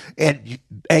 okay? And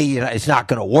A, it's not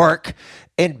going to work,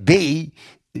 and B,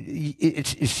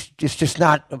 it's just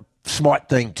not a smart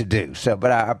thing to do. So,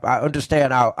 but I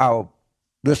understand our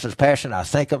listeners' passion. I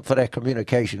thank them for their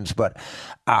communications, but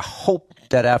I hope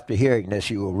that after hearing this,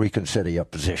 you will reconsider your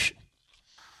position.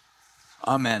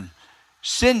 Amen.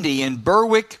 Cindy in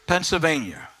Berwick,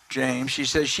 Pennsylvania. James, she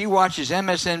says she watches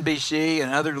MSNBC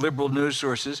and other liberal news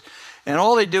sources, and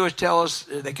all they do is tell us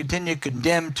they continue to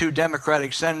condemn 2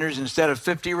 Democratic senators instead of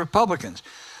 50 Republicans.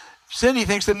 Cindy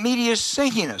thinks the media is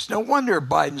sinking us. No wonder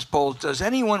Biden's polls. Does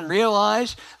anyone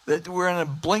realize that we're in a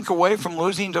blink away from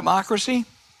losing democracy?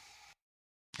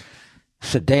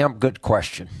 It's a damn good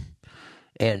question,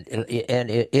 and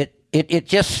it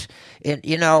just, and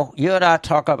you know, you and I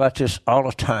talk about this all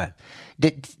the time.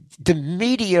 The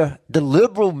media, the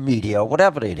liberal media,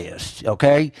 whatever it is,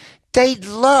 okay, they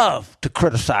love to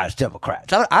criticize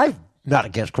Democrats. I'm not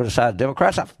against criticizing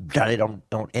Democrats. I've done it on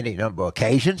any number of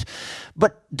occasions.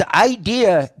 But the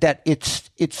idea that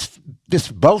it's this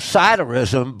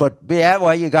both-siderism, but yeah,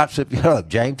 well, you got some,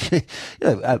 James,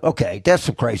 okay, there's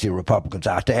some crazy Republicans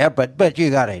out there, but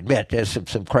you got to admit there's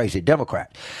some crazy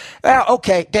Democrats. Well,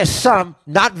 okay, there's some,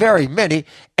 not very many,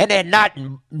 and they're not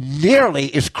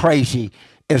nearly as crazy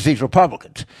as these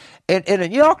Republicans. And the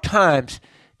New York Times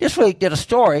this week did a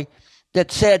story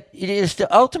that said it is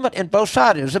the ultimate in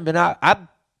both-sidism. And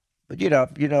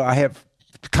I have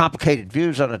complicated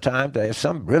views on the Times. I have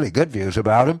some really good views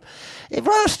about them. It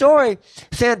wrote a story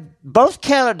saying both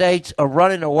candidates are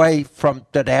running away from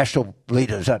the national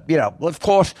leaders. Of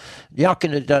course,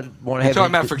 Youngkin doesn't want to have...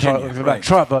 Talking about Virginia. About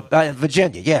Trump,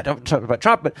 Virginia, yeah, don't talk about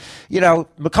Trump. But,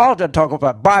 McCall doesn't talk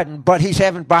about Biden, but he's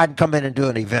having Biden come in and do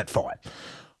an event for him.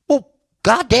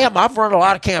 Goddamn, I've run a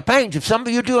lot of campaigns. If some of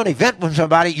you do an event with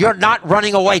somebody, you're not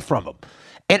running away from them.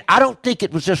 And I don't think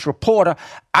it was this reporter.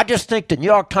 I just think the New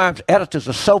York Times editors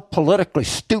are so politically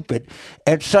stupid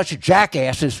and such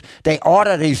jackasses, they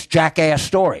order these jackass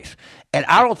stories. And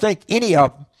I don't think any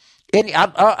of them,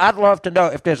 I'd love to know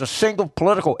if there's a single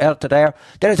political editor there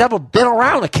that has ever been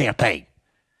around a campaign.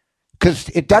 Because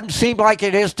it doesn't seem like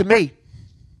it is to me.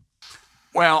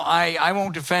 Well, I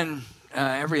won't defend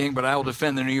everything, but I will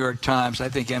defend the New York Times. I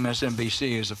think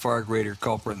MSNBC is a far greater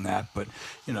culprit than that. But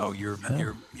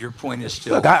your point is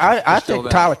still. Look, I think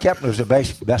Tyler Kepner is the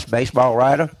best baseball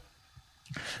writer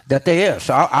that there is.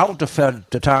 So I will defend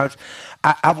the Times.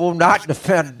 I will not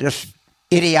defend this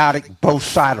idiotic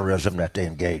both-siderism that they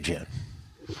engage in.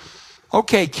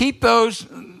 Okay, keep those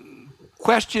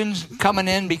questions coming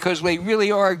in because they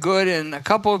really are good, and a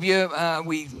couple of you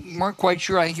we weren't quite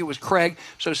sure. I think it was Craig.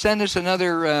 So send us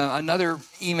another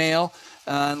email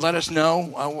and let us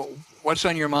know what's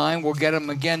on your mind. We'll get them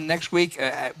again next week.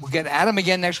 We'll get at them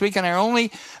again next week, and our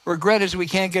only regret is we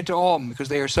can't get to all of them because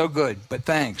they are so good. But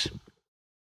thanks.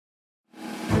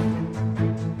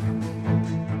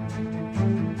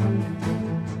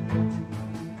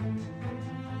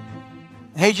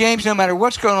 Hey, James, no matter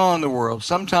what's going on in the world,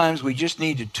 sometimes we just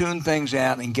need to tune things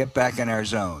out and get back in our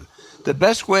zone. The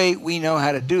best way we know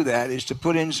how to do that is to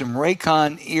put in some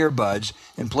Raycon earbuds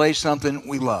and play something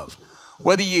we love.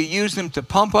 Whether you use them to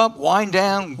pump up, wind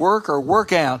down, work, or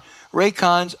work out,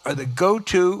 Raycons are the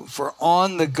go-to for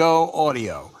on-the-go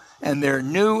audio. And their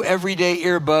new everyday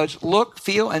earbuds look,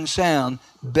 feel, and sound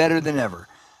better than ever.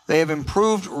 They have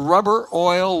improved rubber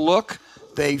oil look.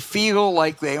 They feel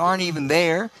like they aren't even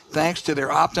there, thanks to their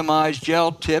optimized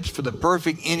gel tips for the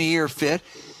perfect in-ear fit.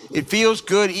 It feels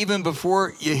good even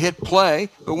before you hit play,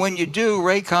 but when you do,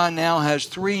 Raycon now has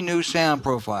 3 new sound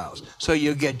profiles, so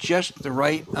you get just the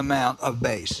right amount of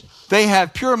bass. They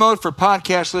have pure mode for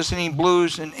podcast listening,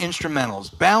 blues, and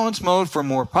instrumentals. Balance mode for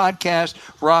more podcast,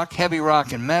 rock, heavy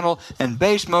rock, and metal. And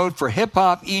bass mode for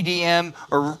hip-hop, EDM,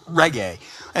 or reggae.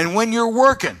 And when you're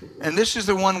working, and this is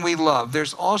the one we love,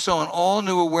 there's also an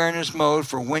all-new awareness mode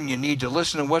for when you need to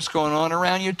listen to what's going on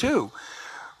around you, too.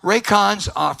 Raycons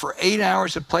offer 8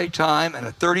 hours of playtime and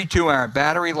a 32-hour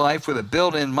battery life with a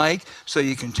built-in mic, so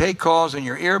you can take calls on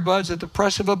your earbuds at the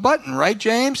press of a button. Right,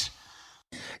 James?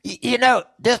 You know,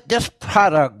 this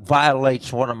product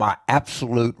violates one of my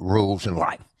absolute rules in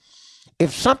life.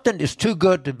 If something is too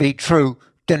good to be true,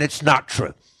 then it's not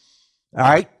true. All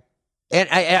right? And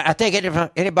I think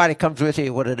if anybody comes with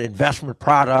you with an investment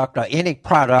product or any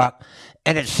product,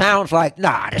 and it sounds like,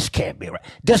 nah, this can't be right.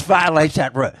 This violates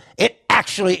that rule. It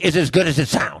actually is as good as it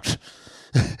sounds.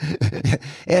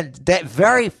 And that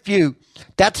very few,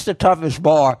 that's the toughest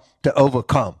bar to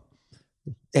overcome.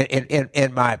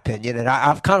 In my opinion, and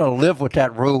I've kind of lived with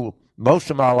that rule most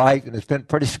of my life, and it's been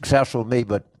pretty successful with me,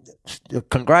 but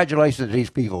congratulations to these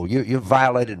people. You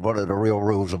violated one of the real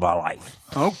rules of my life.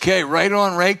 Okay, right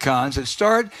on Raycons that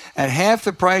start at half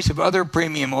the price of other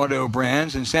premium audio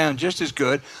brands and sound just as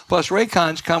good, plus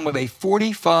Raycons come with a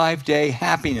 45-day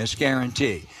happiness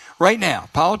guarantee. Right now,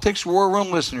 Politics War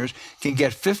Room listeners can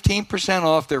get 15%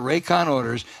 off their Raycon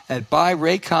orders at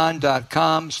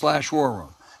buyraycon.com/warroom.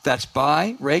 That's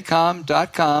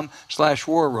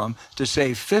buyraycon.com/warroom to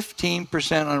save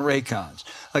 15% on Raycons.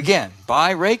 Again,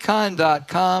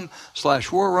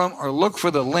 buyraycon.com/warroom or look for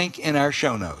the link in our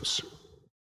show notes.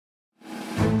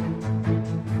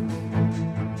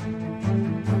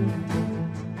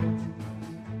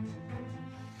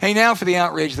 Hey, now for the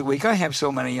outrage of the week. I have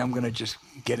so many, I'm going to just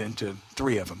get into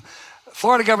 3 of them.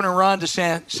 Florida Governor Ron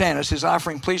DeSantis is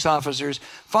offering police officers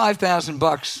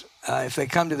 $5,000 if they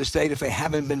come to the state if they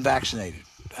haven't been vaccinated.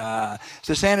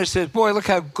 DeSantis says, boy, look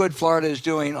how good Florida is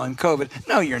doing on COVID.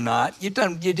 No, you're not. You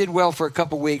did well for a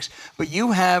couple weeks, but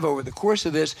you have, over the course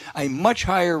of this, a much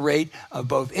higher rate of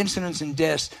both incidents and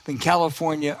deaths than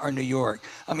California or New York.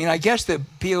 I mean, I guess the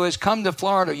appeal is come to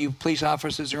Florida, you police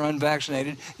officers are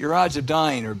unvaccinated, your odds of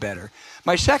dying are better.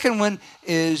 My second one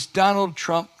is Donald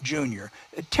Trump Jr.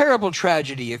 A terrible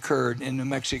tragedy occurred in New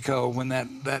Mexico when that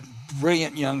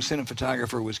brilliant young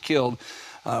cinematographer was killed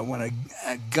when a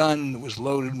gun that was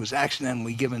loaded was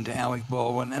accidentally given to Alec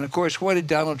Baldwin. And, of course, what did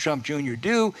Donald Trump Jr.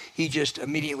 do? He just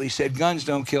immediately said, guns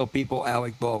don't kill people,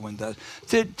 Alec Baldwin does.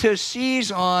 To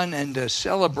seize on and to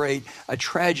celebrate a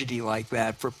tragedy like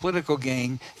that for political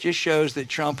gain just shows that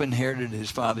Trump inherited his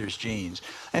father's genes.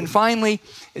 And finally,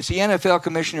 it's the NFL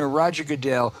Commissioner Roger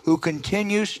Goodell who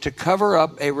continues to cover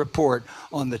up a report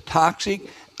on the toxic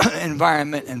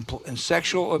environment and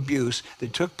sexual abuse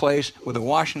that took place with the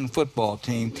Washington football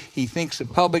team. He thinks the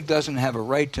public doesn't have a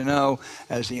right to know,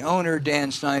 as the owner,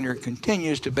 Dan Snyder,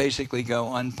 continues to basically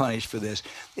go unpunished for this.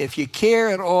 If you care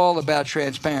at all about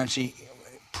transparency,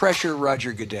 pressure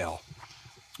Roger Goodell.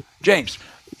 James.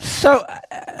 So,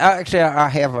 actually, I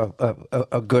have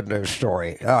a good news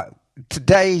story.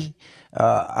 Today,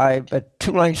 I'm at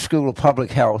Tulane School of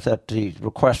Public Health at the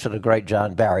request of the great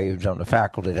John Barry, who's on the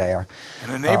faculty there.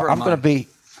 And a neighbor of mine.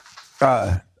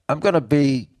 I'm going to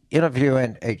be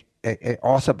interviewing a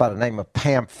author by the name of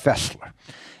Pam Fessler.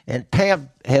 And Pam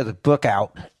has a book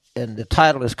out, and the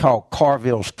title is called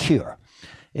Carville's Cure.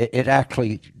 It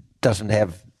actually doesn't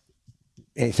have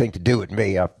anything to do with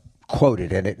me. I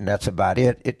quoted in it, and that's about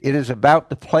it. It is about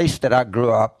the place that I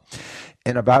grew up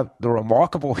and about the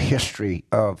remarkable history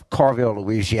of Carville,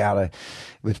 Louisiana,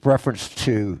 with reference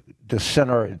to the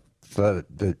center for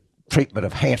the treatment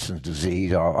of Hansen's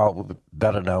disease, or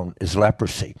better known as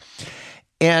leprosy.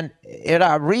 And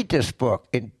I read this book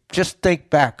and just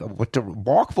think back of what a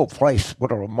remarkable place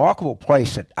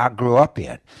that I grew up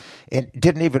in, and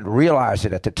didn't even realize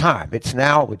it at the time. It's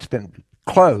been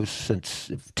closed to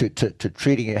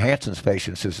treating Hansen's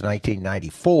patients since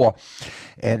 1994,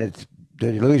 and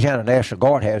the Louisiana National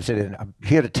Guard has it, and I'm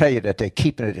here to tell you that they're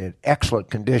keeping it in excellent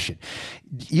condition.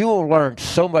 You will learn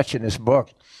so much in this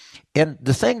book. And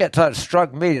the thing that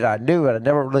struck me that I knew and I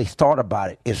never really thought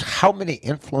about it is how many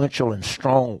influential and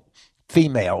strong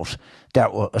females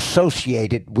that were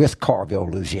associated with Carville,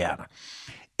 Louisiana.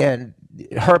 And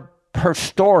her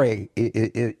story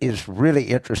is really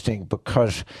interesting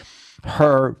because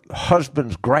her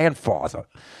husband's grandfather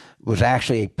was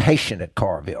actually a patient at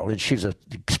Carville, and she's an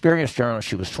experienced journalist.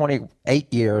 She was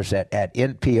 28 years at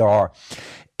NPR,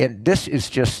 and this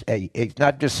is just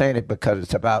not just saying it because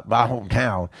it's about my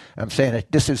hometown. I'm saying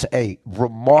that this is a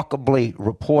remarkably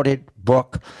reported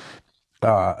book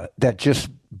that just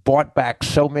brought back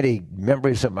so many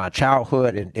memories of my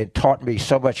childhood and taught me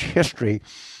so much history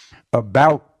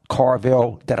about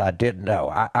Carville that I didn't know.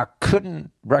 I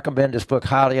couldn't recommend this book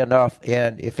highly enough.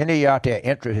 And if any of you out there are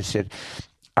interested,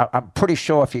 I'm pretty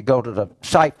sure if you go to the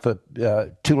site for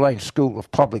Tulane School of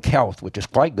Public Health, which is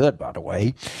quite good, by the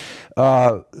way,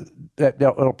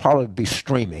 it'll probably be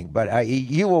streaming. But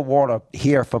you will want to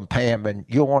hear from Pam, and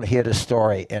you'll want to hear this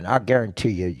story, and I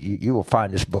guarantee you will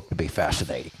find this book to be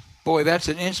fascinating. Boy, that's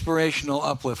an inspirational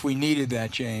uplift. We needed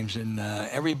that, James, and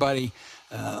everybody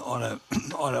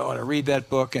ought to read that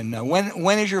book. And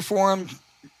when is your forum,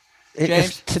 James?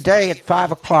 It's today at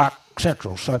 5 o'clock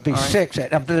Central, so it'd be 6.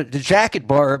 The jacket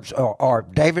blurbs are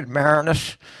David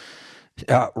Marinus,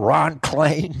 Ron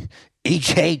Klain,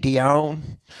 E.J.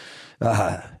 Dion,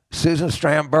 Susan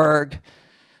Stramberg,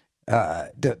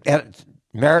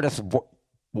 Meredith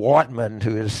Wharton,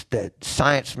 who is the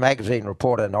Science Magazine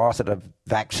reporter and author of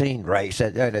Vaccine Race.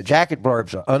 The jacket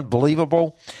blurbs are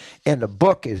unbelievable, and the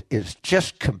book is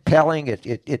just compelling.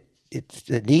 It's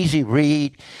an easy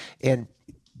read, and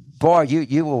boy,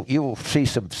 you will see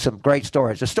some great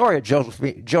stories. The story of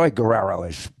Joey Guerrero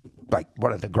is like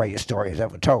one of the greatest stories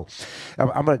ever told.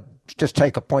 I'm going to just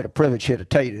take a point of privilege here to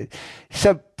tell you.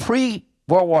 So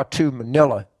pre-World War II,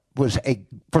 Manila was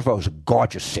first of all, it was a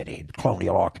gorgeous city,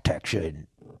 colonial architecture, and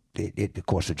of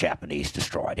course the Japanese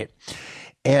destroyed it.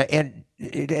 And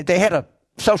they had a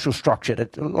social structure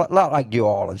that a lot like New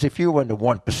Orleans. If you were in the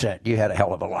 1%, you had a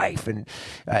hell of a life. And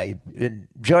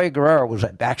Joey Guerrero was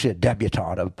actually a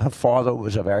debutante. Her father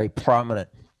was a very prominent,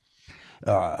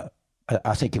 I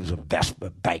think he was a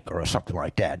banker or something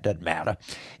like that. Doesn't matter.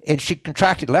 And she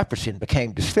contracted leprosy and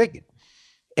became disfigured.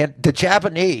 And the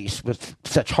Japanese, with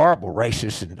such horrible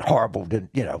racists and horrible,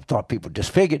 thought people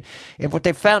disfigured. And what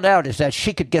they found out is that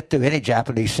she could get through any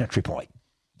Japanese sentry point.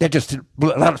 They just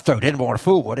let her through. They didn't want to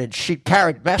fool with it. And she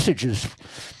carried messages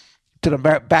to the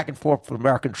back and forth for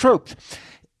American troops.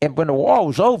 And when the war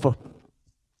was over,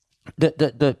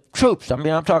 the troops, I'm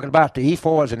talking about the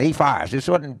E-4s and E-5s. This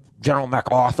wasn't General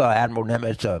MacArthur, Admiral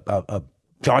Nimitz,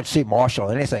 George C.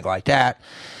 Marshall, anything like that.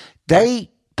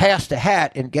 They passed a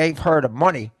hat and gave her the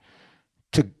money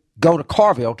to go to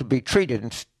Carville to be treated,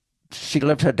 and she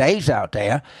lived her days out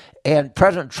there. And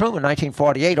President Truman, in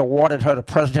 1948, awarded her the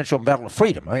Presidential Medal of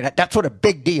Freedom. I mean, that's what a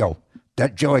big deal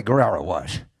that Joey Guerrero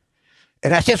was.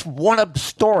 And that's just one of the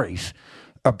stories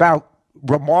about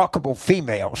remarkable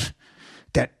females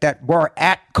that were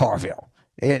at Carville.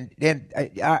 And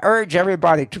I urge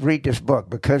everybody to read this book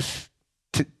because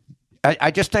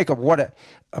I just think of what an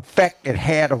effect it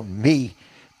had on me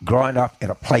growing up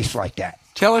in a place like that.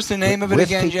 Tell us the name of it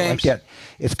again, James. Like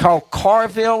it's called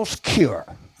Carville's Cure.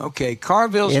 Okay,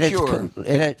 Carville's Cure.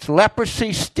 And it's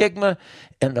Leprosy, Stigma,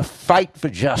 and the Fight for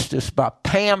Justice by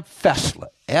Pam Fessler,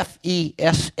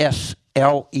 Fessler.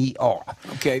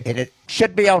 Okay. And it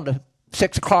should be on the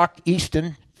 6 o'clock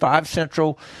Eastern, 5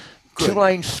 Central,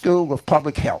 Tulane School of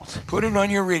Public Health. Put it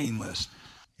on your reading list.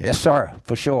 Yes, sir,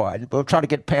 for sure. We'll try to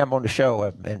get Pam on the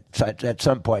show at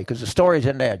some point because the stories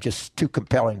in there are just too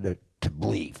compelling to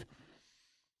believe.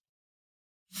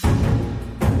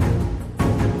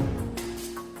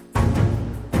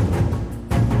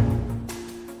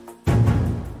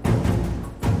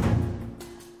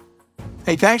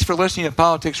 Hey, thanks for listening to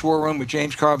Politics War Room with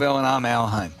James Carville, and I'm Al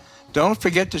Hunt. Don't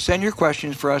forget to send your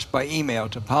questions for us by email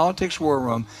to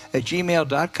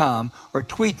politicswarroom@gmail.com or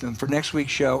tweet them for next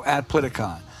week's show at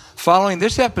Politicon. Following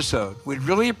this episode, we'd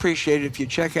really appreciate it if you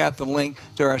check out the link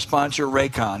to our sponsor,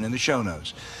 Raycon, in the show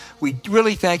notes. We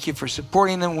really thank you for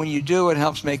supporting them. When you do, it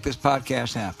helps make this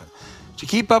podcast happen. To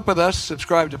keep up with us,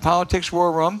 subscribe to Politics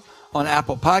War Room on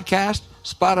Apple Podcast,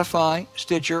 Spotify,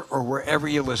 Stitcher, or wherever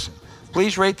you listen.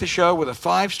 Please rate the show with a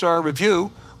 5-star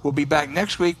review. We'll be back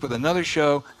next week with another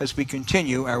show as we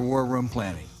continue our War Room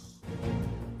planning.